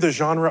pioneered the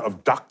genre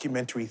of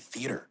documentary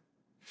theater.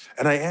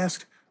 And I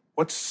asked,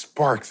 what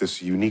sparked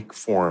this unique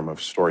form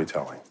of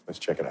storytelling? Let's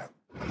check it out.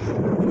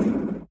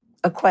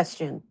 A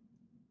question.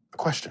 A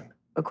question.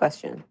 A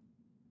question.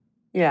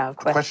 Yeah, a A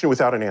question. question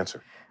without an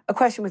answer. A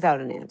question without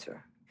an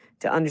answer.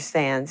 To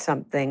understand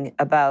something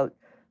about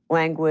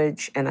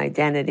language and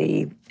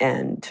identity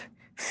and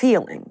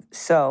feeling.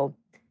 So,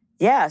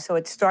 yeah, so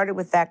it started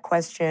with that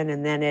question,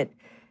 and then it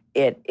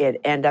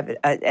ended up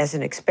as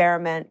an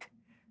experiment.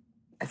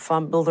 I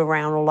fumbled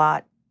around a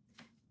lot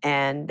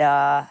and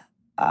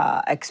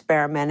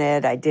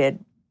experimented. I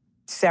did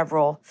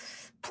several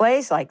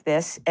plays like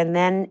this, and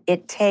then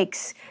it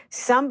takes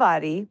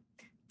somebody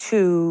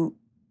to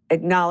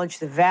acknowledge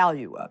the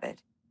value of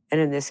it. And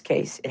in this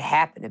case, it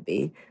happened to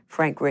be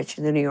Frank Rich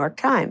in the New York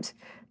Times.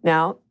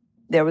 Now,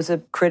 there was a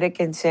critic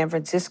in San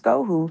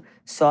Francisco who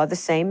saw the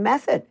same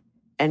method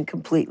and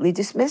completely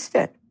dismissed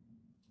it.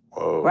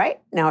 Whoa. Right?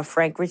 Now, if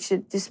Frank Rich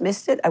had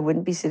dismissed it, I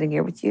wouldn't be sitting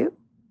here with you.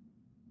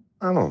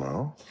 I don't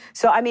know.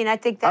 So, I mean, I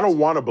think that's... I don't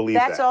want to believe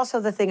that's that. also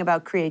the thing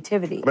about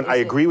creativity. I mean, I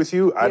agree with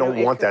you. I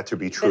don't want it- that to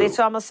be true. But it's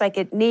almost like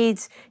it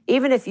needs,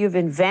 even if you've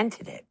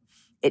invented it,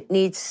 it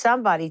needs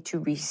somebody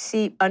to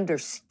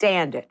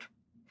understand it,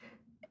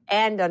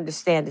 and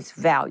understand its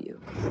value.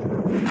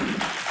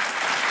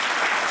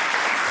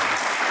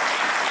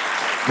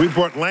 We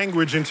brought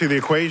language into the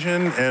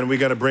equation, and we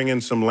got to bring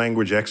in some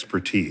language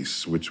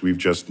expertise, which we've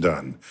just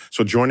done.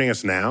 So joining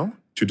us now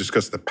to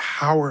discuss the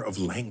power of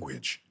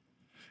language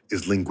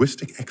is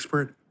linguistic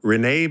expert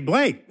Renee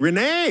Blake.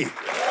 Renee!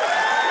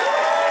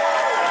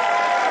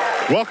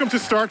 Welcome to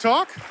Star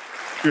Talk.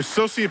 You're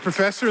associate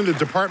professor in the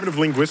Department of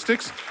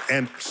Linguistics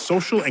and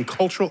Social and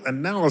Cultural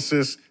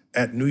Analysis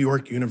at New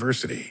York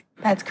University.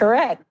 That's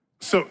correct.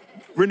 So,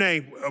 Renee,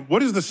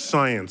 what is the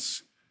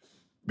science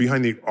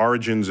behind the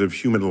origins of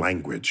human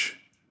language?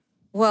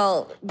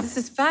 Well, this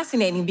is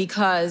fascinating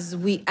because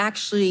we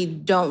actually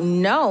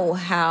don't know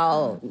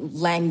how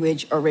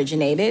language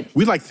originated.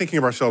 We like thinking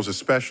of ourselves as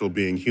special,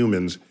 being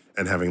humans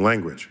and having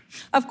language.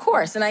 Of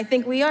course, and I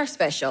think we are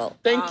special.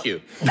 Thank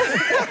you.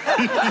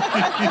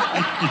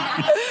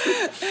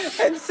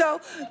 And so,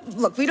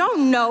 look, we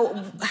don't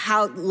know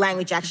how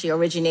language actually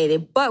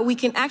originated, but we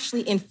can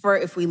actually infer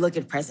if we look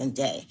at present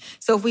day.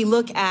 So if we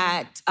look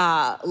at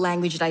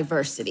language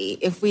diversity,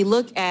 if we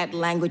look at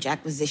language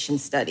acquisition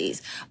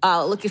studies,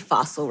 look at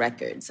fossil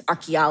records,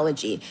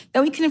 archaeology,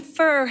 then we can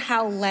infer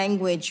how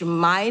language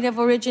might have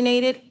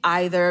originated,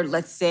 either,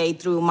 let's say,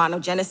 through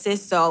monogenesis.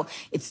 So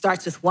it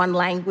starts with one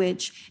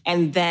language,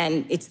 and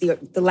then it's the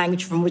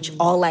language from which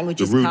all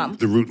languages come.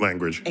 The root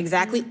language.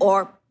 Exactly,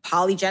 or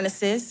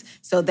polygenesis,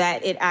 so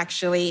that it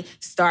actually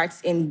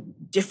starts in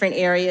different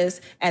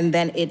areas and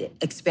then it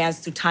expands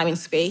through time and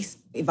space,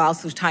 evolves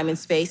through time and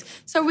space.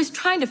 So we're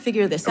trying to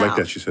figure this out. I like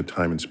that she said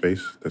time and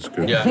space. That's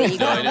good. Yeah, There you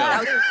go. I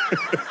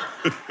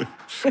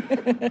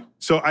know.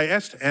 So I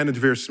asked Anna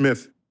Deavere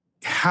Smith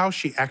how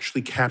she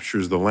actually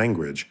captures the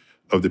language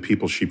of the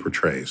people she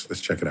portrays.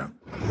 Let's check it out.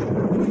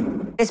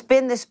 It's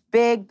been this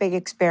big, big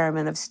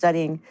experiment of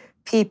studying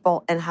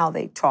people and how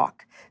they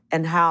talk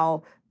and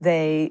how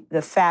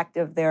the fact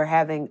of their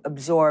having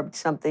absorbed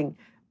something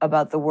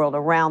about the world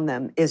around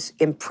them is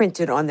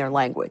imprinted on their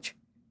language.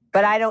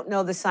 But I don't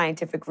know the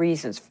scientific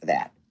reasons for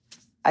that.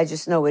 I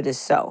just know it is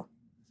so.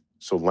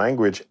 So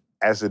language,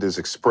 as it is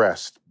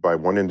expressed by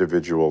one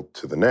individual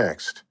to the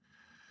next,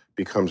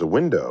 becomes a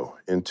window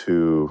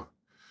into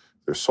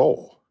their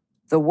soul.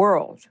 The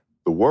world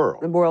The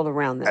world.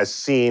 around them. As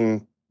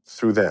seen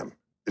through them.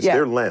 It's Yeah.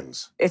 their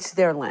lens. It's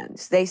their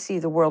lens. They see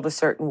the world a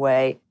certain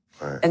way.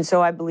 Right. And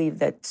so I believe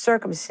that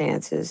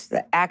circumstances,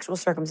 the actual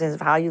circumstances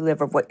of how you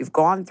live or what you've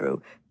gone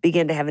through,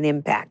 begin to have an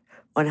impact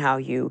on how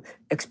you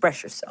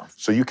express yourself.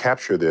 So you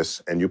capture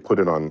this and you put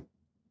it on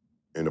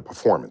in a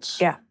performance.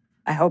 Yeah,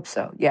 I hope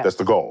so. Yeah. That's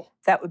the goal.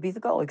 That would be the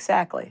goal,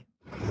 exactly.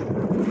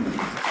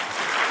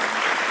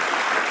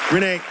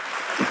 Renee,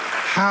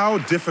 how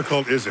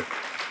difficult is it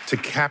to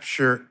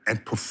capture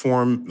and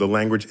perform the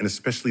language and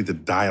especially the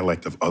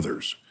dialect of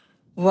others?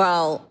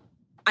 Well,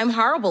 I'm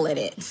horrible at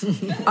it.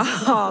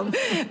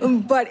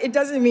 But it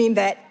doesn't mean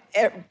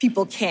that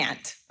people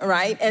can't,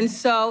 right? And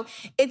so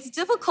it's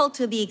difficult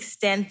to the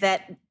extent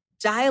that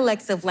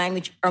dialects of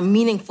language are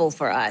meaningful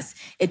for us.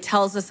 It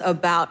tells us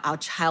about our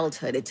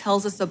childhood. It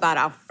tells us about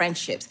our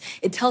friendships.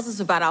 It tells us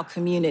about our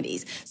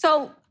communities.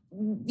 So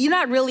you're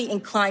not really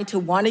inclined to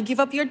want to give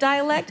up your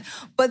dialect,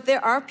 but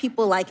there are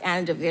people like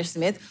Anna Deavere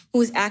Smith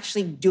who is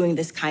actually doing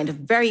this kind of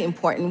very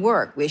important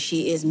work where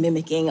she is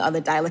mimicking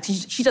other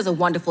dialects. She does a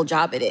wonderful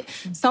job at it.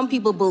 Some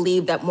people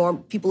believe that more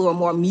people who are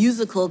more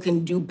musical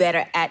can do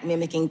better at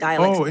mimicking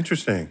dialects. Oh,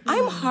 interesting.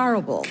 I'm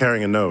horrible.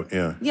 Carrying a note,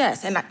 yeah.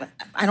 Yes, and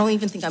I don't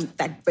even think I'm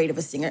that great of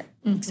a singer,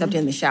 except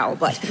in the shower,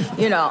 but,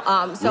 you know.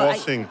 We all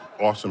sing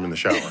awesome in the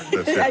shower.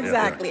 That's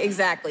it.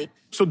 Exactly.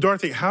 So,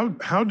 Dorothy,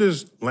 how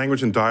does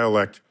language and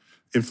dialect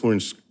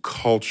influence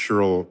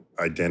cultural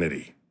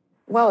identity?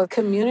 Well,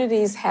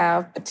 communities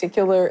have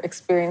particular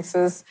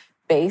experiences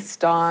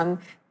based on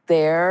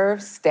their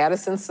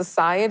status in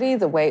society,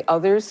 the way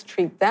others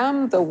treat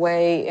them, the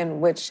way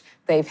in which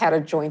they've had a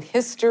joint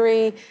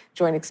history,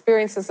 joint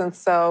experiences, and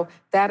so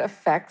that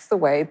affects the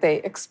way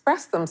they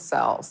express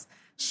themselves.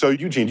 So,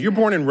 Eugene, you're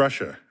born in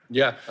Russia.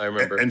 Yeah, I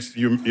remember. And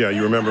you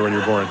remember when you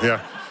were born,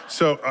 yeah.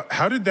 So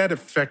how did that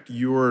affect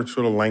your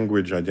sort of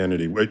language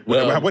identity?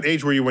 What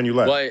age were you when you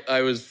left? Well,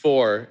 I was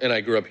 4, and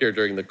I grew up here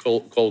during the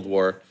Cold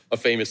War, a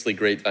famously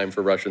great time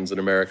for Russians in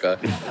America.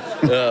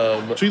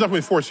 So you left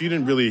when 4, so you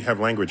didn't really have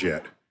language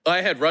yet?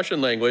 I had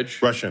Russian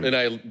language. Russian. And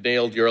I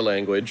nailed your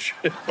language.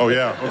 Oh,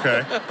 yeah,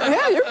 okay.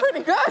 Yeah, you're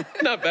pretty good.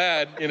 Not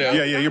bad, you know.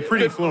 Yeah, you're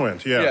pretty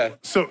fluent, yeah.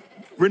 So,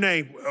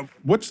 Renee,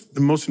 what's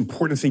the most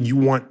important thing you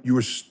want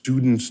your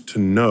students to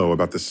know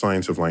about the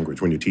science of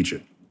language when you teach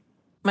it?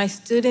 My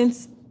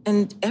students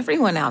and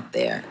everyone out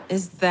there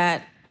is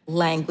that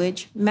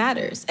language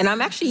matters. And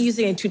I'm actually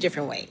using it in 2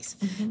 different ways.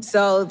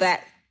 So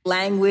that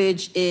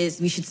language is,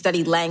 we should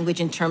study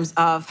language in terms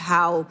of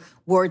how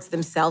words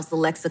themselves, the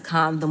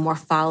lexicon, the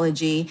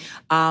morphology,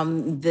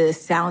 the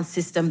sound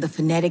system, the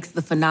phonetics,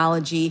 the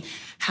phonology,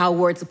 how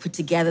words are put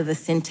together, the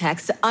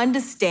syntax, to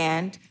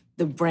understand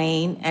the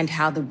brain and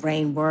how the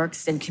brain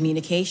works and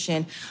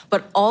communication,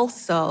 but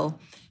also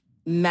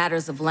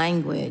matters of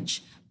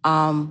language.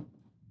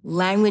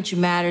 Language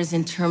matters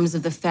in terms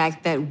of the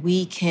fact that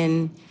we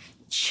can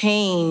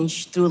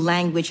change through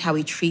language how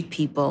we treat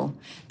people,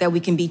 that we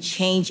can be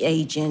change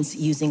agents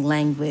using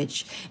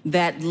language,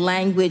 that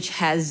language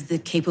has the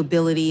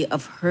capability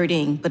of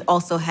hurting, but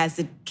also has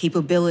the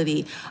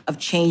capability of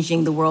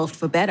changing the world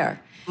for better.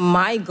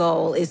 My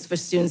goal is for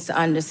students to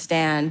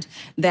understand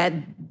that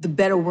the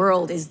better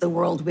world is the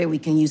world where we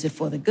can use it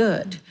for the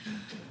good.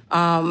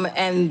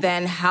 And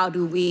then how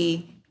do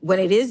we, when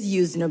it is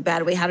used in a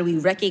bad way, how do we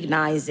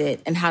recognize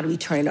it and how do we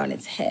turn it on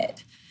its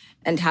head?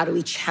 And how do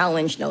we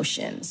challenge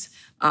notions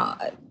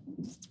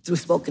through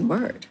spoken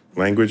word?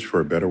 Language for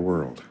a better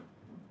world.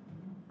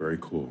 Very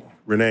cool.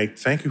 Renee,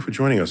 thank you for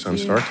joining us on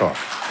Star Talk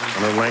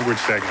on our language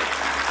segment.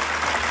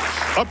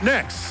 Up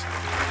next,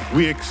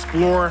 we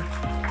explore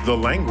the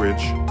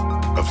language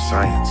of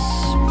science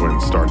when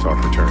Star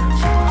Talk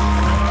returns.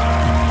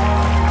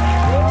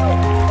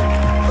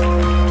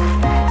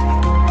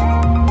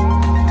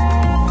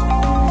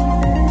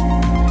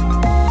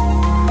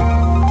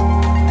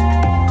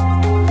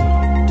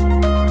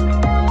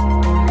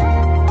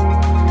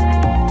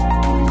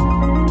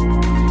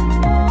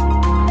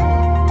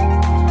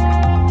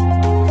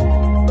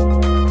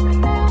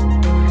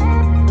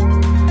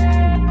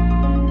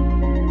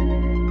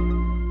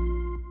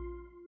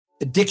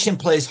 Addiction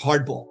plays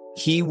hardball.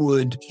 He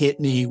would hit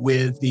me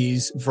with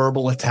these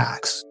verbal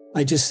attacks.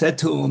 I just said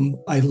to him,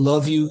 I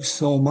love you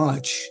so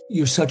much.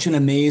 You're such an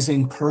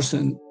amazing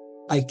person.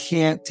 I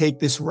can't take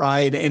this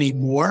ride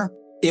anymore.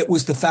 It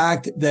was the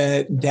fact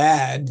that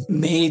Dad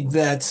made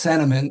that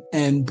sentiment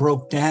and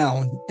broke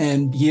down.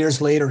 And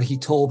years later, he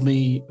told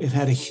me it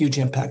had a huge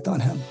impact on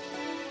him.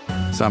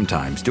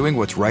 Sometimes doing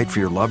what's right for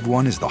your loved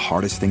one is the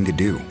hardest thing to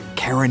do.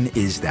 Caron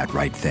is that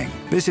right thing.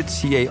 Visit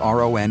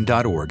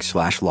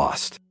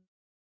caron.org/lost.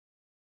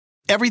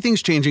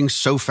 Everything's changing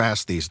so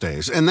fast these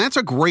days, and that's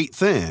a great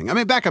thing. I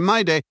mean, back in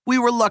my day, we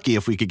were lucky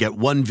if we could get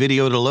one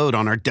video to load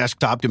on our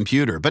desktop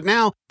computer. But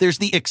now, there's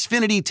the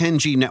Xfinity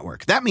 10G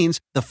network. That means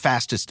the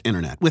fastest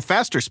internet, with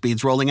faster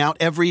speeds rolling out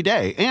every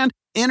day, and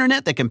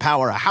internet that can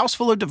power a house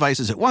full of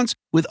devices at once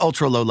with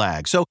ultra-low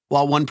lag. So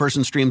while one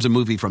person streams a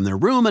movie from their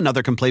room,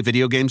 another can play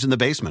video games in the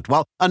basement,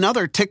 while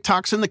another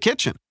TikToks in the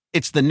kitchen.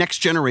 It's the next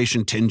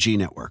generation 10G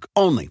network,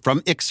 only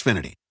from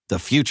Xfinity. The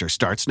future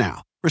starts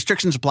now.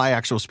 Restrictions apply.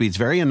 Actual speeds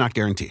vary and not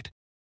guaranteed.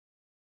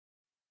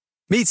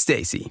 Meet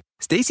Stacy.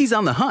 Stacy's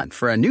on the hunt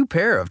for a new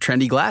pair of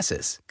trendy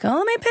glasses.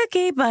 Call me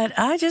picky, but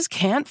I just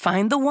can't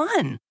find the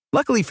one.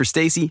 Luckily for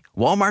Stacy,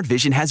 Walmart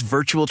Vision has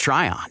virtual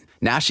try-on.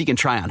 Now she can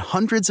try on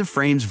hundreds of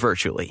frames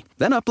virtually,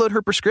 then upload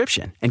her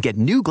prescription and get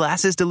new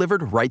glasses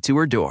delivered right to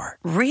her door.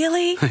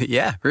 Really?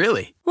 Yeah,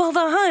 really. Well,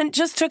 the hunt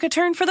just took a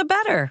turn for the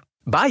better.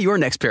 Buy your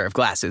next pair of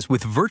glasses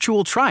with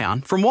virtual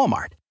try-on from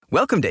Walmart.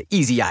 Welcome to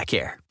Easy Eye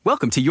Care.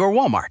 Welcome to your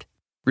Walmart.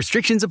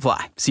 Restrictions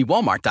apply. See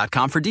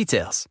walmart.com for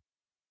details.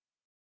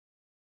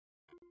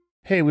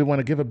 Hey, we want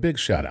to give a big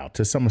shout out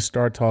to some of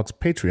Star Talk's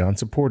Patreon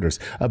supporters.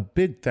 A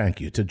big thank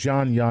you to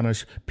John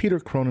Yanish, Peter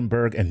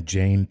Cronenberg, and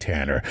Jane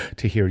Tanner.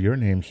 To hear your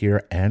name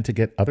here and to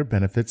get other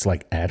benefits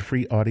like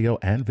ad-free audio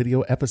and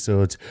video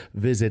episodes,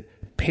 visit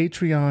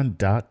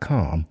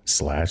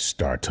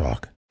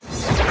patreon.com/StarTalk.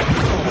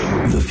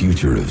 The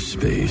future of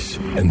space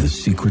and the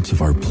secrets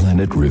of our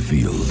planet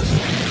revealed.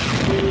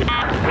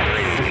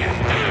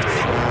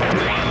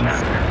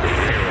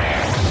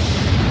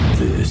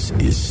 This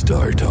is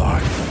Star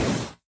Talk.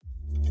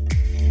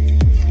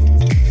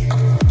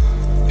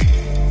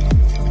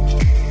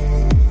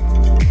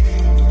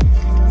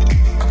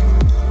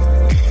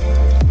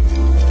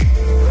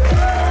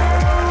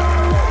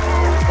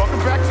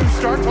 Welcome back to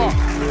Star Talk.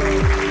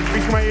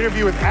 Featuring my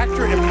interview with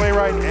actor and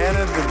playwright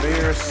Anna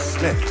Deavere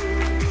Smith.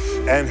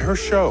 And her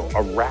show,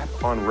 A Rap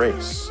on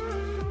Race,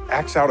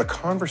 acts out a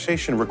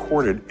conversation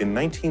recorded in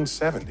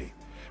 1970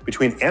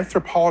 between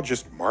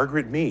anthropologist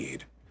Margaret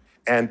Mead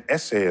and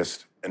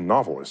essayist and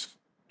novelist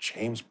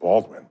James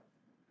Baldwin.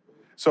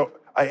 So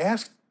I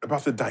asked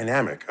about the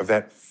dynamic of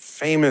that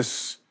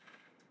famous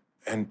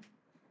and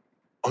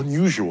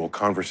unusual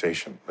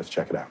conversation. Let's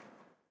check it out.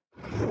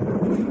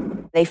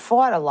 They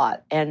fought a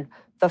lot, and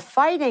the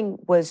fighting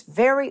was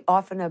very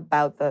often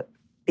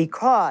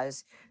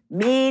because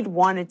Mead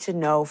wanted to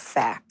know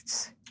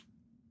facts.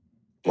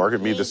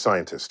 Margaret Mead, the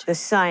scientist. The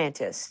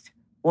scientist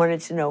wanted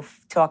to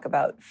talk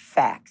about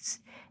facts,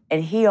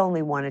 and he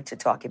only wanted to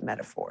talk in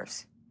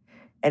metaphors.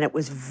 And it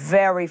was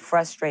very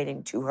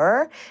frustrating to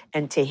her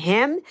and to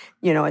him,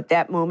 at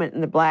that moment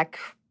in the Black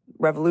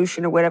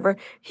Revolution or whatever,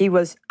 he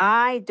was,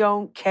 I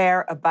don't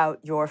care about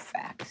your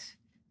facts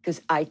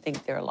because I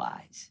think they're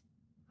lies.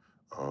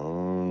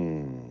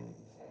 Oh.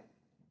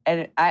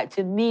 And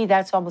to me,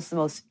 that's almost the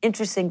most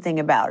interesting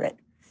thing about it,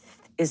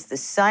 is the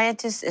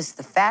scientist as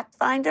the fact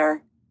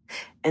finder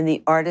and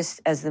the artist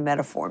as the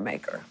metaphor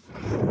maker.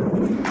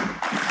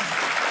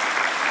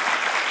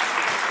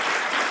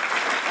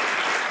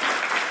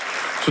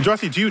 So,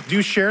 Dorothy, do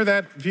you share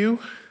that view?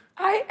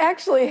 I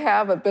actually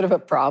have a bit of a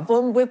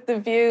problem with the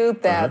view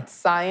that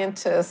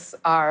scientists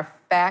are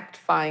fact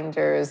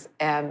finders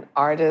and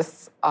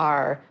artists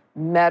are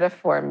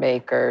metaphor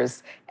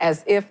makers,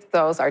 as if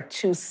those are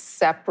two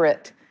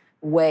separate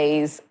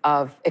ways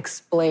of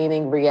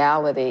explaining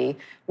reality,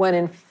 when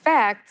in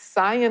fact,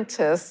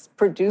 scientists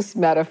produce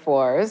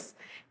metaphors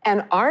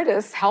and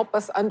artists help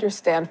us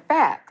understand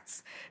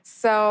facts.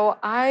 So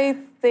I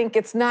think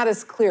it's not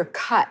as clear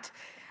cut.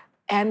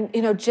 And,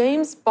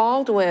 James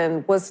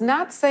Baldwin was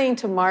not saying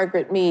to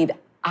Margaret Mead,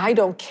 I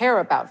don't care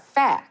about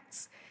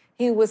facts.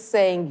 He was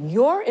saying,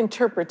 your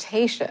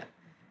interpretation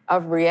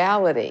of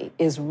reality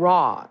is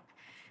wrong,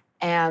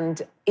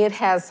 and it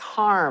has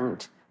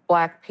harmed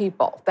Black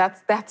people.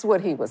 That's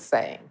what he was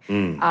saying.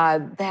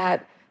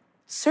 That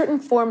certain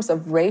forms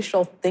of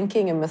racial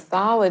thinking and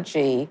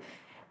mythology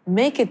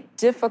make it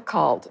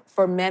difficult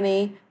for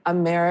many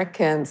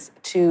Americans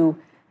to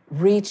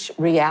reach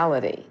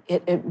reality.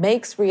 It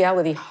makes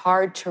reality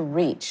hard to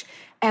reach.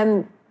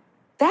 And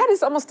that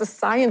is almost a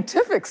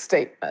scientific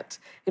statement.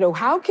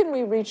 How can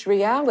we reach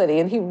reality?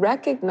 And he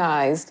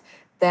recognized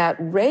that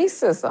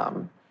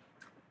racism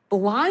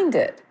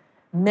blinded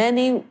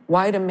many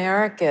white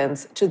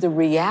Americans to the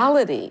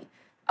reality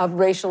of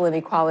racial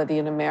inequality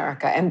in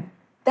America. And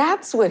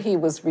that's what he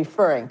was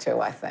referring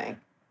to, I think.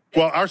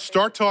 Well, our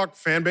Star Talk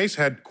fan base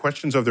had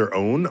questions of their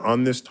own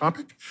on this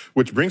topic,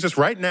 which brings us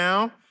right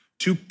now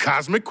to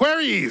Cosmic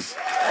Queries.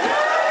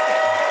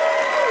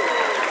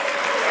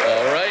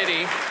 All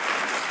righty.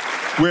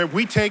 Where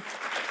we take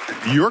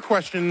your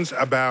questions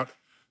about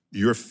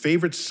your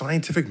favorite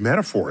scientific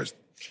metaphors.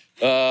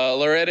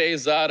 Loretta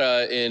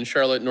Zada in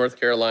Charlotte, North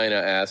Carolina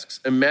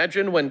asks,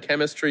 imagine when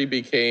chemistry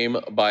became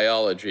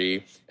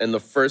biology and the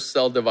first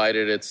cell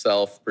divided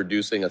itself,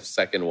 producing a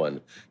second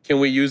one. Can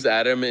we use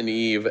Adam and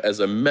Eve as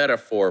a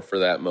metaphor for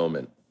that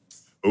moment?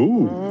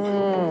 Ooh.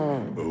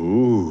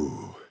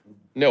 Ooh.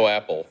 No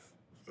apple.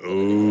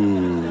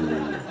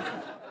 Ooh.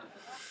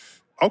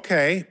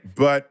 Okay,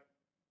 but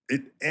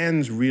it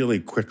ends really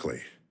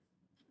quickly.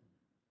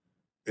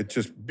 It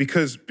just,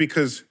 because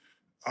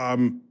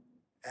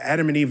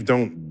Adam and Eve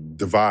don't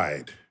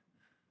divide.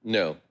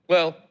 No.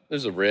 Well,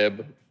 there's a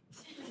rib.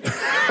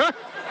 That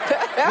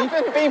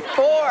happened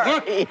before.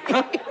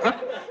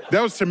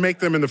 That was to make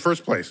them in the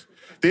first place.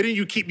 They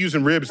didn't keep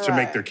using ribs to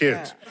make their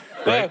kids.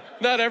 Yeah. Right?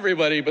 Not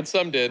everybody, but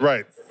some did.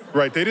 Right.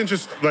 They didn't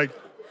just like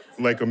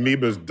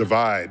amoebas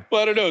divide.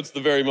 Well, I don't know. It's the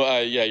very,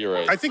 yeah, you're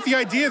right. I think the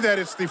idea that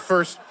it's the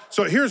first,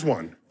 so here's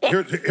one.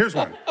 Here's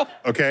one,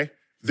 okay?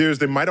 There's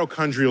the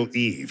mitochondrial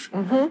Eve.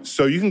 Mm-hmm.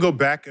 So you can go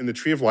back in the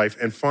tree of life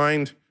and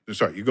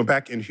you go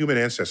back in human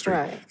ancestry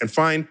and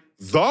find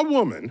the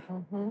woman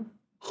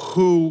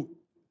who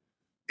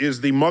is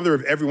the mother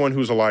of everyone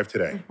who's alive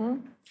today.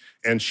 Mm-hmm.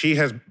 And she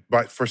has,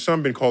 for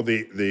some, been called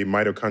the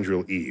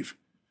mitochondrial Eve,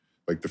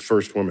 like the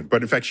first woman.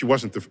 But in fact, she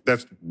wasn't,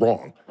 that's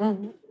wrong.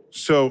 Mm-hmm.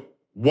 So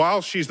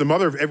while she's the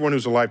mother of everyone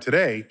who's alive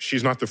today,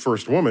 she's not the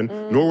first woman,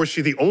 nor was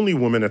she the only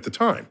woman at the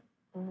time.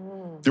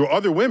 There were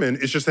other women,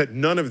 it's just that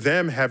none of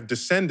them have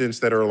descendants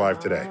that are alive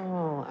today.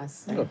 Oh, I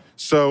see.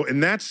 So in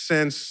that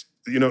sense,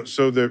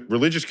 so the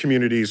religious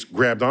communities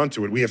grabbed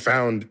onto it. We have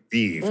found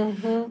Eve.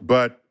 Mm-hmm.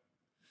 But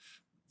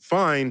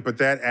fine, but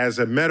that as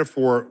a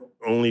metaphor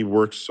only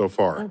works so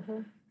far.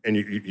 Mm-hmm. And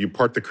you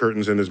part the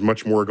curtains and there's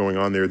much more going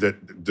on there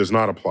that does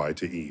not apply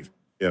to Eve.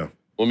 Yeah.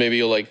 Well, maybe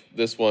you'll like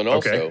this one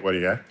also. Okay, what do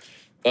you got?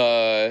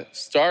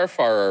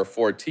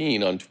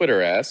 Starfarer14 on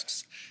Twitter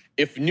asks,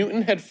 if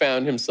Newton had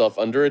found himself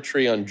under a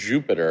tree on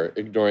Jupiter,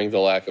 ignoring the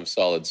lack of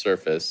solid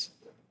surface,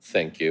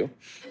 thank you,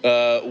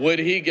 would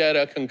he get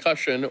a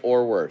concussion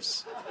or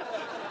worse?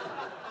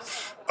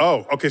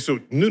 Oh, okay, so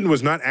Newton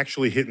was not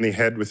actually hit in the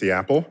head with the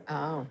apple.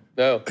 Oh.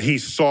 No. He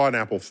saw an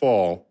apple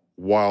fall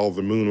while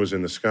the moon was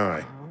in the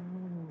sky.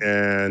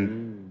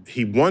 And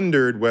he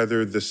wondered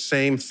whether the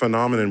same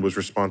phenomenon was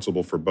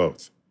responsible for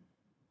both.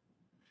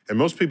 And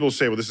most people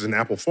say, well, this is an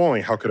apple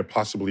falling. How could it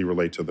possibly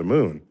relate to the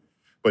moon?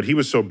 But he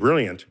was so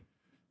brilliant,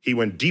 he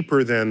went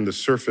deeper than the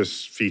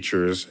surface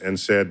features and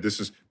said,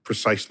 this is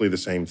precisely the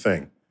same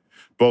thing.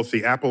 Both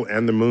the apple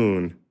and the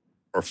moon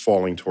are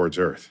falling towards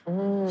Earth.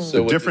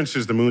 So the difference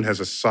is the moon has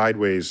a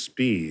sideways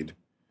speed,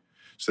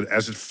 so that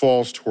as it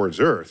falls towards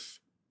Earth,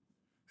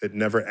 it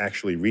never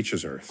actually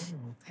reaches Earth.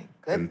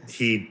 And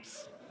he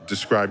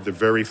described the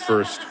very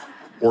first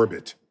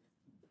orbit.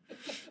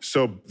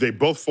 So they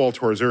both fall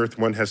towards Earth.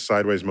 One has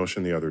sideways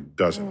motion, the other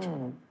doesn't.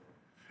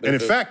 And in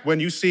fact,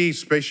 when you see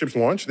spaceships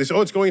launch, they say,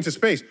 oh, it's going into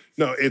space.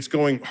 No, it's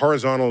going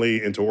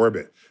horizontally into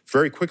orbit.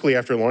 Very quickly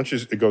after it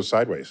launches, it goes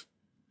sideways.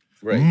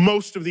 Right.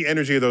 Most of the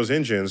energy of those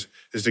engines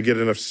is to get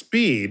enough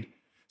speed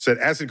so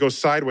that as it goes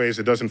sideways,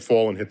 it doesn't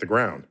fall and hit the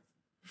ground.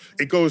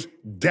 It goes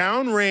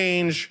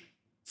downrange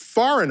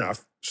far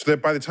enough so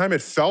that by the time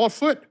it fell a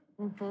foot,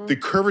 the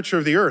curvature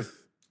of the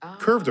Earth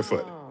curved a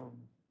foot.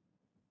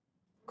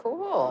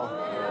 Cool.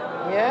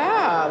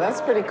 Yeah,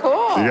 that's pretty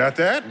cool. You got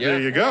that? Yeah.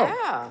 There you go.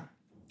 Yeah.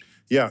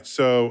 Yeah,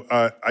 so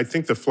I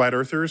think the flat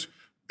earthers,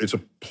 it's a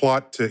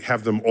plot to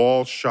have them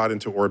all shot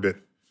into orbit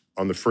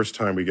on the first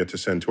time we get to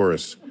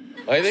Centaurus.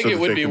 I think so it that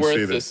would they be can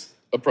see worth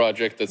a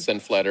project that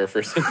sent flat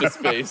earthers into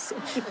space.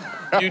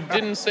 You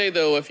didn't say,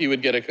 though, if he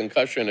would get a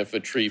concussion if a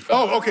tree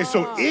fell. Oh, okay,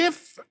 so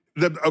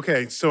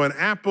so an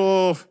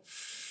apple,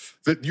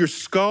 your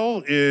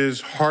skull is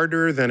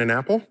harder than an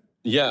apple?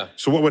 Yeah.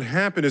 So what would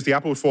happen is the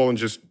apple would fall and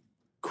just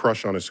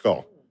crush on his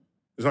skull.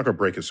 It's not going to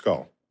break his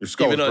skull. Your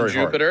skull Even is on very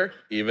hard. Jupiter?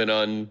 Even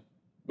on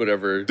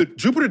whatever?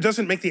 Jupiter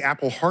doesn't make the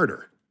apple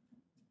harder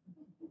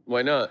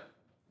Why not?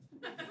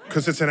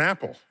 because it's an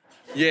apple.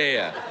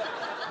 Yeah.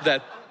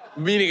 That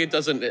meaning it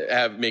doesn't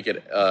make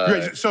it.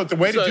 Right, so the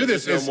way to do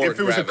this there's is no more if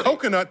it was a gravity.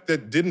 coconut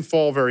that didn't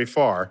fall very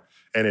far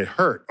and it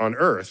hurt on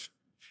Earth,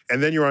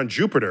 and then you're on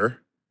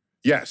Jupiter,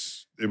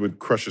 yes, it would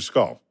crush your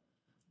skull.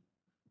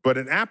 But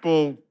an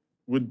apple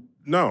would,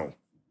 no.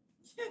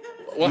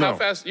 Well, No. how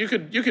fast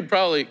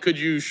could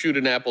you shoot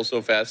an apple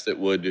so fast it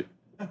would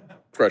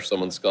crush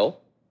someone's skull,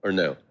 or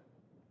no?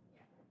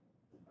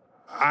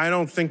 I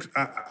don't think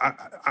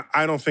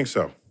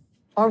so.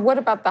 Or what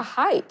about the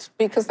height?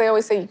 Because they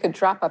always say you could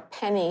drop a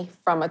penny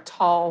from a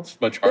tall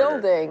Much harder.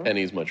 building.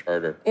 Penny's much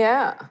harder.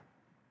 Yeah.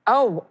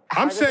 Oh,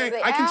 I'm harder than saying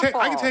the I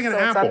can take an apple,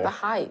 so it's apple. at the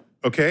height.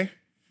 Okay?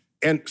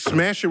 And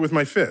smash it with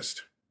my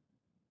fist.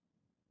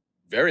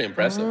 Very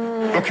impressive.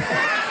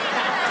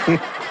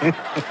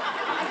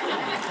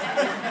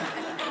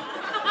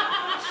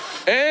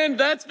 And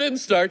that's been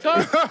Star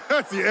Talk.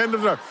 That's the end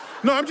of the...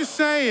 No, I'm just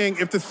saying,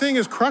 if the thing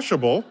is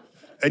crushable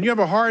and you have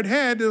a hard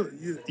head,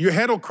 your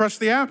head will crush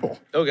the apple.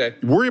 Okay.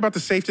 Worry about the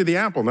safety of the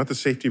apple, not the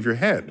safety of your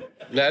head.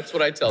 That's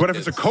what I tell But if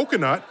kids. it's a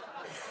coconut,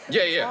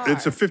 Yeah.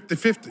 it's a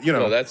 50-50, you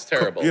know. No, that's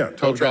terrible. Yeah, Don't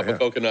totally. drop a yeah.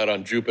 coconut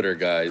on Jupiter,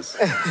 guys.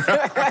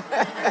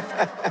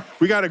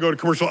 We got to go to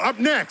commercial. Up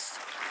next,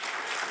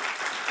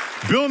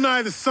 Bill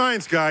Nye the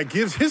Science Guy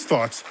gives his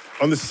thoughts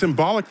on the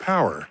symbolic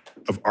power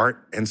of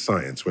art and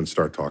science when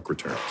Star Talk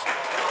returns.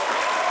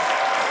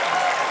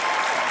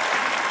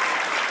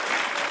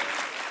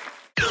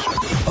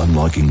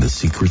 Unlocking the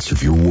secrets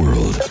of your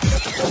world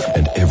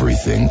and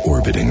everything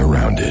orbiting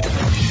around it.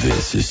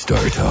 This is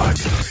Star Talk.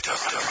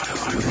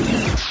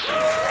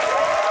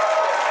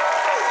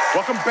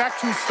 Welcome back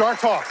to Star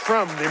Talk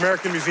from the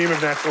American Museum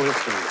of Natural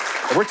History.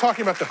 And we're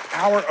talking about the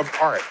power of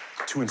art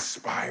to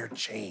inspire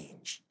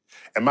change.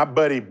 And my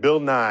buddy Bill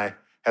Nye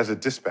has a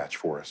dispatch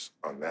for us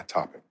on that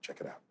topic.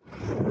 Check it out.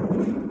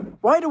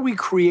 Why do we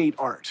create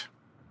art?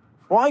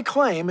 Well, I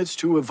claim it's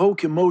to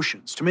evoke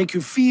emotions, to make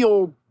you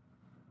feel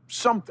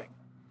something.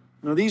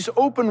 Now, these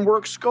open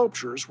work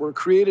sculptures were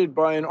created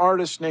by an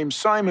artist named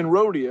Simon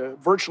Rodia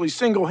virtually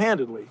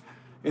single-handedly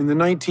in the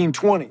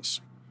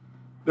 1920s.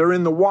 They're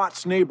in the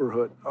Watts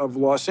neighborhood of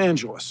Los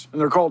Angeles, and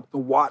they're called the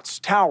Watts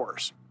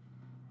Towers.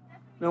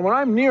 Now, when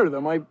I'm near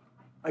them, I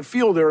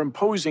feel their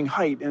imposing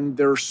height and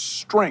their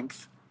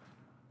strength.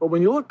 But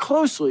when you look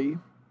closely,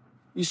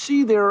 you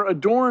see they're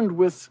adorned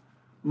with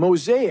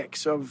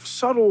mosaics of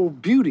subtle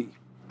beauty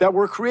that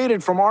were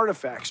created from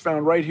artifacts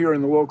found right here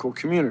in the local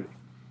community.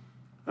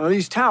 Now,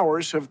 these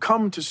towers have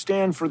come to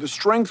stand for the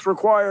strength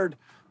required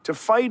to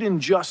fight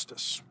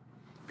injustice,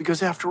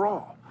 because after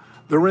all,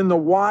 they're in the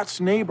Watts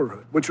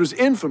neighborhood, which was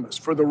infamous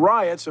for the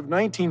riots of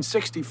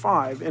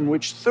 1965 in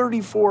which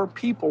 34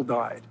 people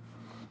died.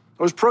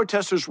 Those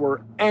protesters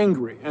were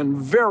angry and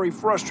very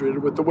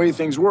frustrated with the way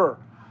things were.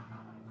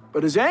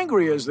 But as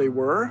angry as they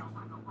were,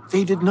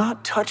 they did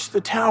not touch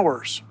the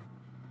towers.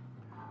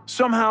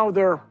 Somehow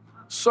their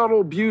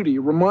subtle beauty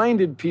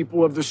reminded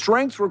people of the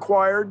strength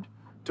required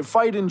to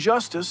fight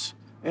injustice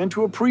and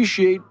to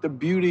appreciate the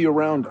beauty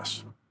around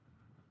us.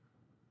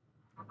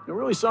 They're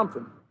really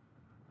something.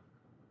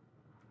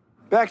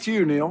 Back to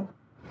you, Neil.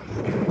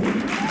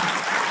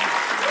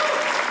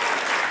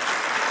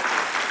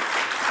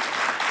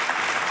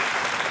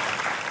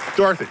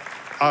 Dorothy,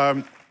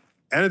 Anna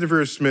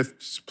Deavere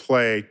Smith's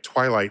play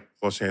Twilight,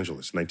 Los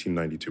Angeles,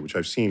 1992, which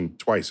I've seen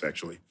twice,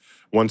 actually.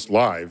 Once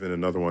live and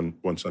another one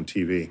once on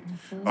TV.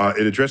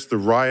 It addressed the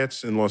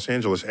riots in Los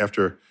Angeles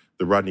after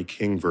the Rodney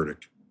King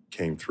verdict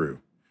came through,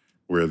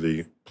 where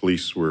the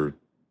police were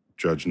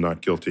judged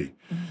not guilty.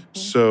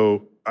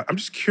 So I'm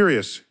just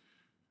curious,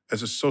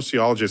 as a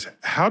sociologist,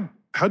 how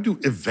do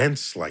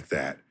events like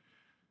that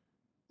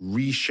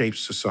reshape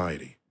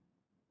society?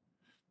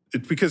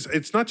 Because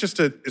it's not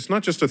just a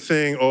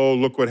thing, oh,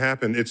 look what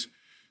happened. It's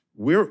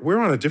we're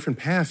on a different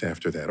path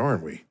after that,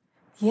 aren't we?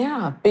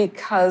 Yeah,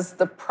 because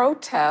the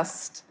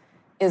protest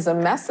is a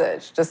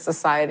message to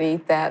society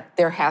that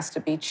there has to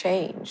be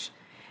change.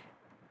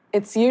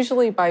 It's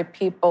usually by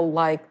people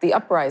like the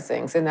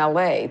uprisings in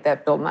LA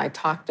that Bill and I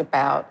talked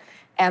about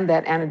and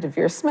that Anna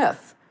Deavere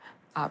Smith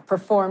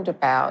performed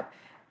about,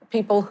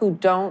 people who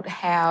don't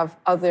have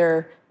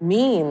other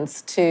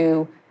means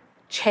to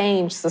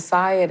change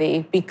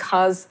society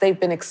because they've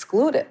been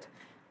excluded.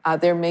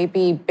 There may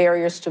be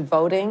barriers to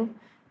voting.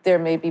 There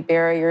may be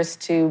barriers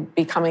to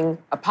becoming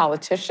a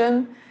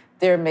politician.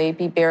 There may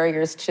be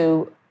barriers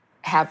to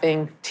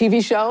having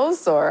TV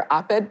shows or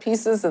op-ed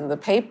pieces in the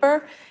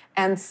paper.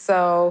 And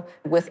so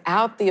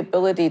without the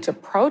ability to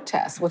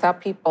protest,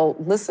 without people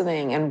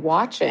listening and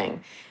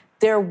watching,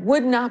 there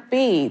would not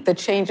be the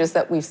changes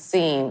that we've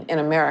seen in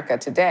America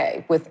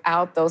today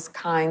without those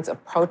kinds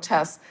of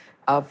protests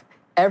of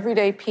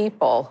everyday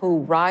people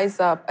who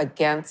rise up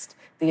against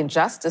the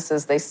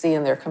injustices they see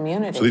in their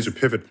communities. So these are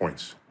pivot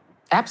points.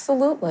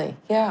 Absolutely,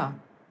 yeah.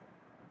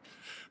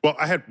 Well,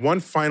 I had one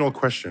final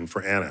question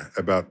for Anna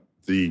about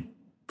the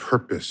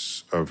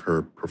purpose of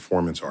her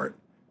performance art.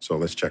 So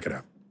let's check it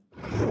out.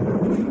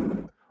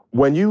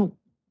 When you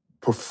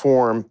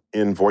perform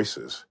in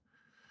voices,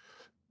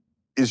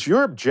 is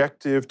your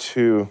objective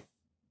to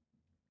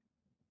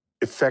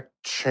effect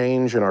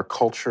change in our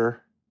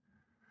culture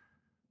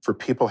for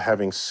people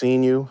having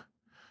seen you?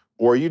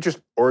 Or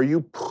are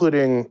you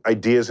putting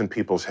ideas in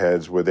people's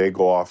heads where they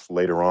go off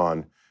later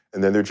on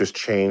and then they're just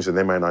changed and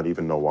they might not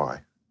even know why?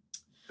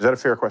 Is that a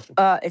fair question?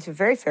 It's a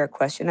very fair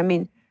question. I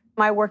mean,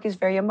 my work is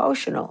very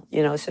emotional.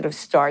 You know, sort of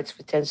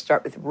tends to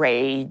start with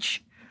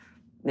rage,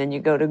 then you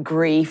go to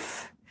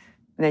grief,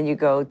 then you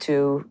go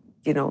to,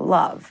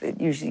 love. It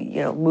usually,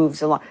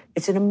 moves along.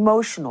 It's an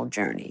emotional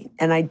journey.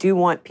 And I do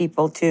want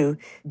people to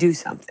do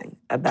something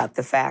about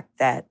the fact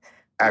that...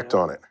 Act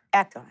on it.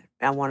 Act on it.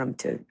 I want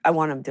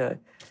them to,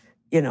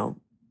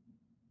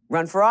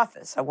 run for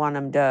office. I want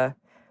them to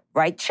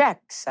write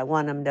checks. I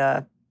want them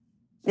to,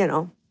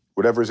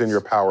 Whatever's in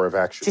your power of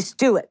action. Just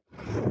do it.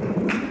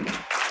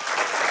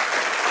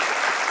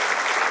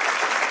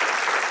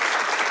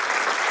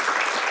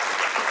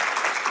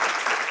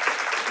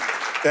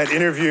 That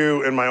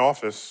interview in my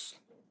office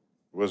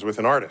was with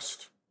an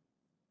artist.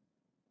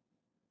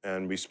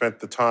 And we spent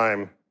the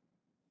time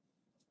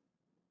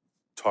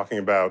talking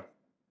about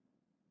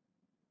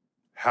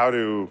how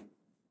to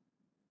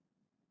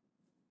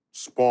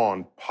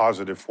spawn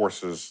positive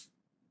forces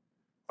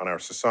on our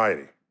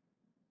society.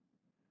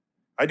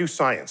 I do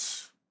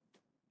science.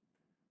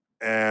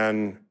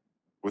 And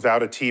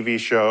without a TV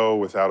show,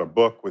 without a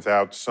book,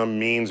 without some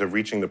means of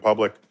reaching the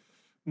public,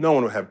 no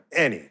one would have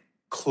any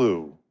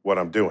clue what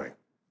I'm doing.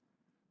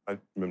 I'm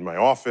in my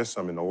office,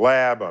 I'm in the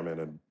lab, I'm in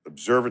an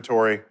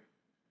observatory. And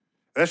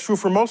that's true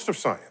for most of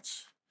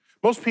science.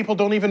 Most people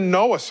don't even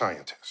know a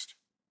scientist.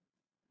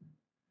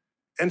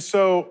 And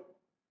so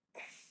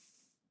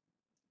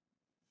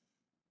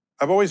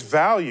I've always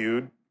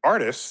valued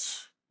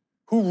artists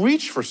who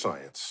reach for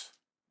science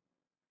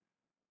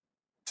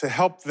to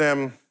help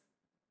them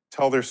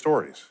tell their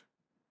stories.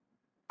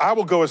 I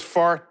will go as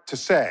far to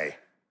say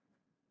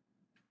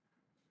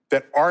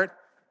that art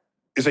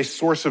is a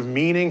source of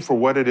meaning for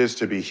what it is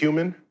to be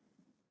human,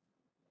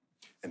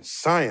 and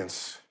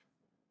science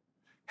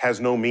has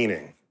no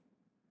meaning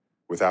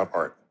without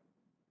art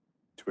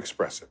to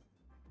express it.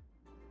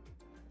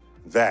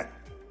 That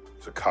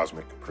is a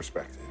cosmic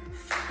perspective.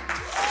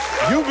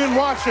 You've been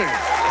watching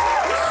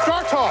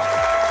Star Talk,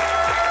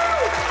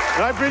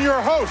 and I've been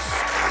your host,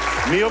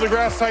 Neil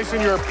deGrasse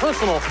Tyson, your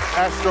personal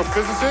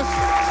astrophysicist,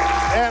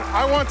 and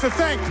I want to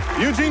thank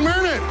Eugene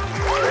Mirman,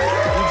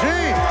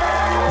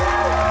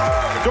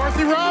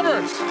 Dorothy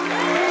Roberts.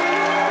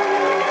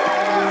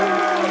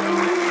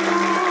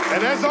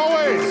 And as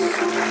always,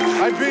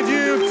 I bid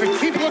you to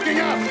keep looking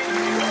up.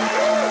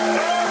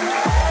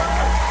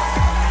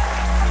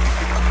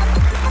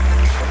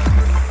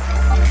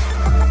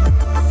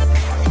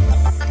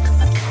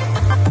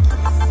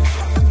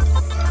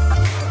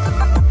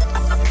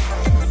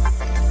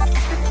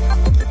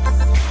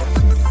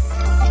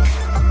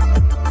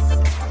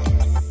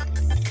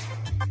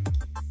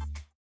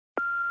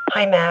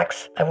 Hi,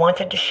 Max. I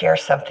wanted to share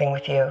something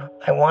with you.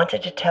 I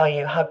wanted to tell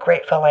you how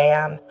grateful I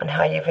am and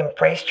how you've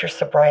embraced your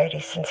sobriety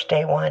since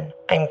day one.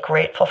 I'm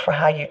grateful for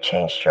how you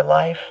changed your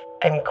life.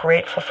 I'm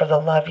grateful for the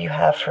love you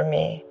have for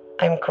me.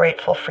 I'm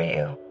grateful for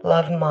you.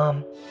 Love,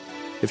 Mom.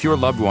 If your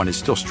loved one is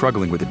still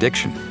struggling with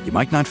addiction, you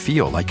might not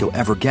feel like you'll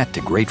ever get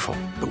to grateful,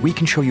 but we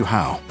can show you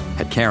how.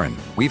 At Caron,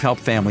 we've helped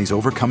families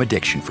overcome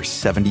addiction for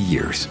 70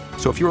 years.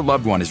 So if your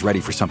loved one is ready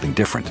for something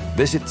different,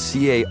 visit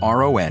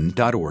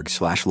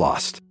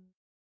caron.org/lost.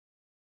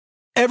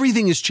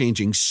 Everything is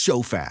changing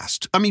so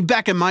fast. I mean,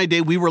 back in my day,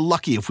 we were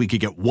lucky if we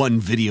could get one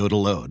video to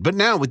load. But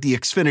now with the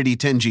Xfinity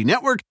 10G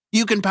network,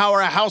 you can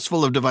power a house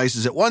full of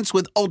devices at once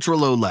with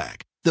ultra-low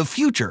lag. The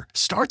future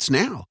starts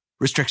now.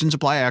 Restrictions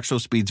apply. Actual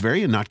speeds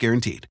vary and not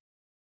guaranteed.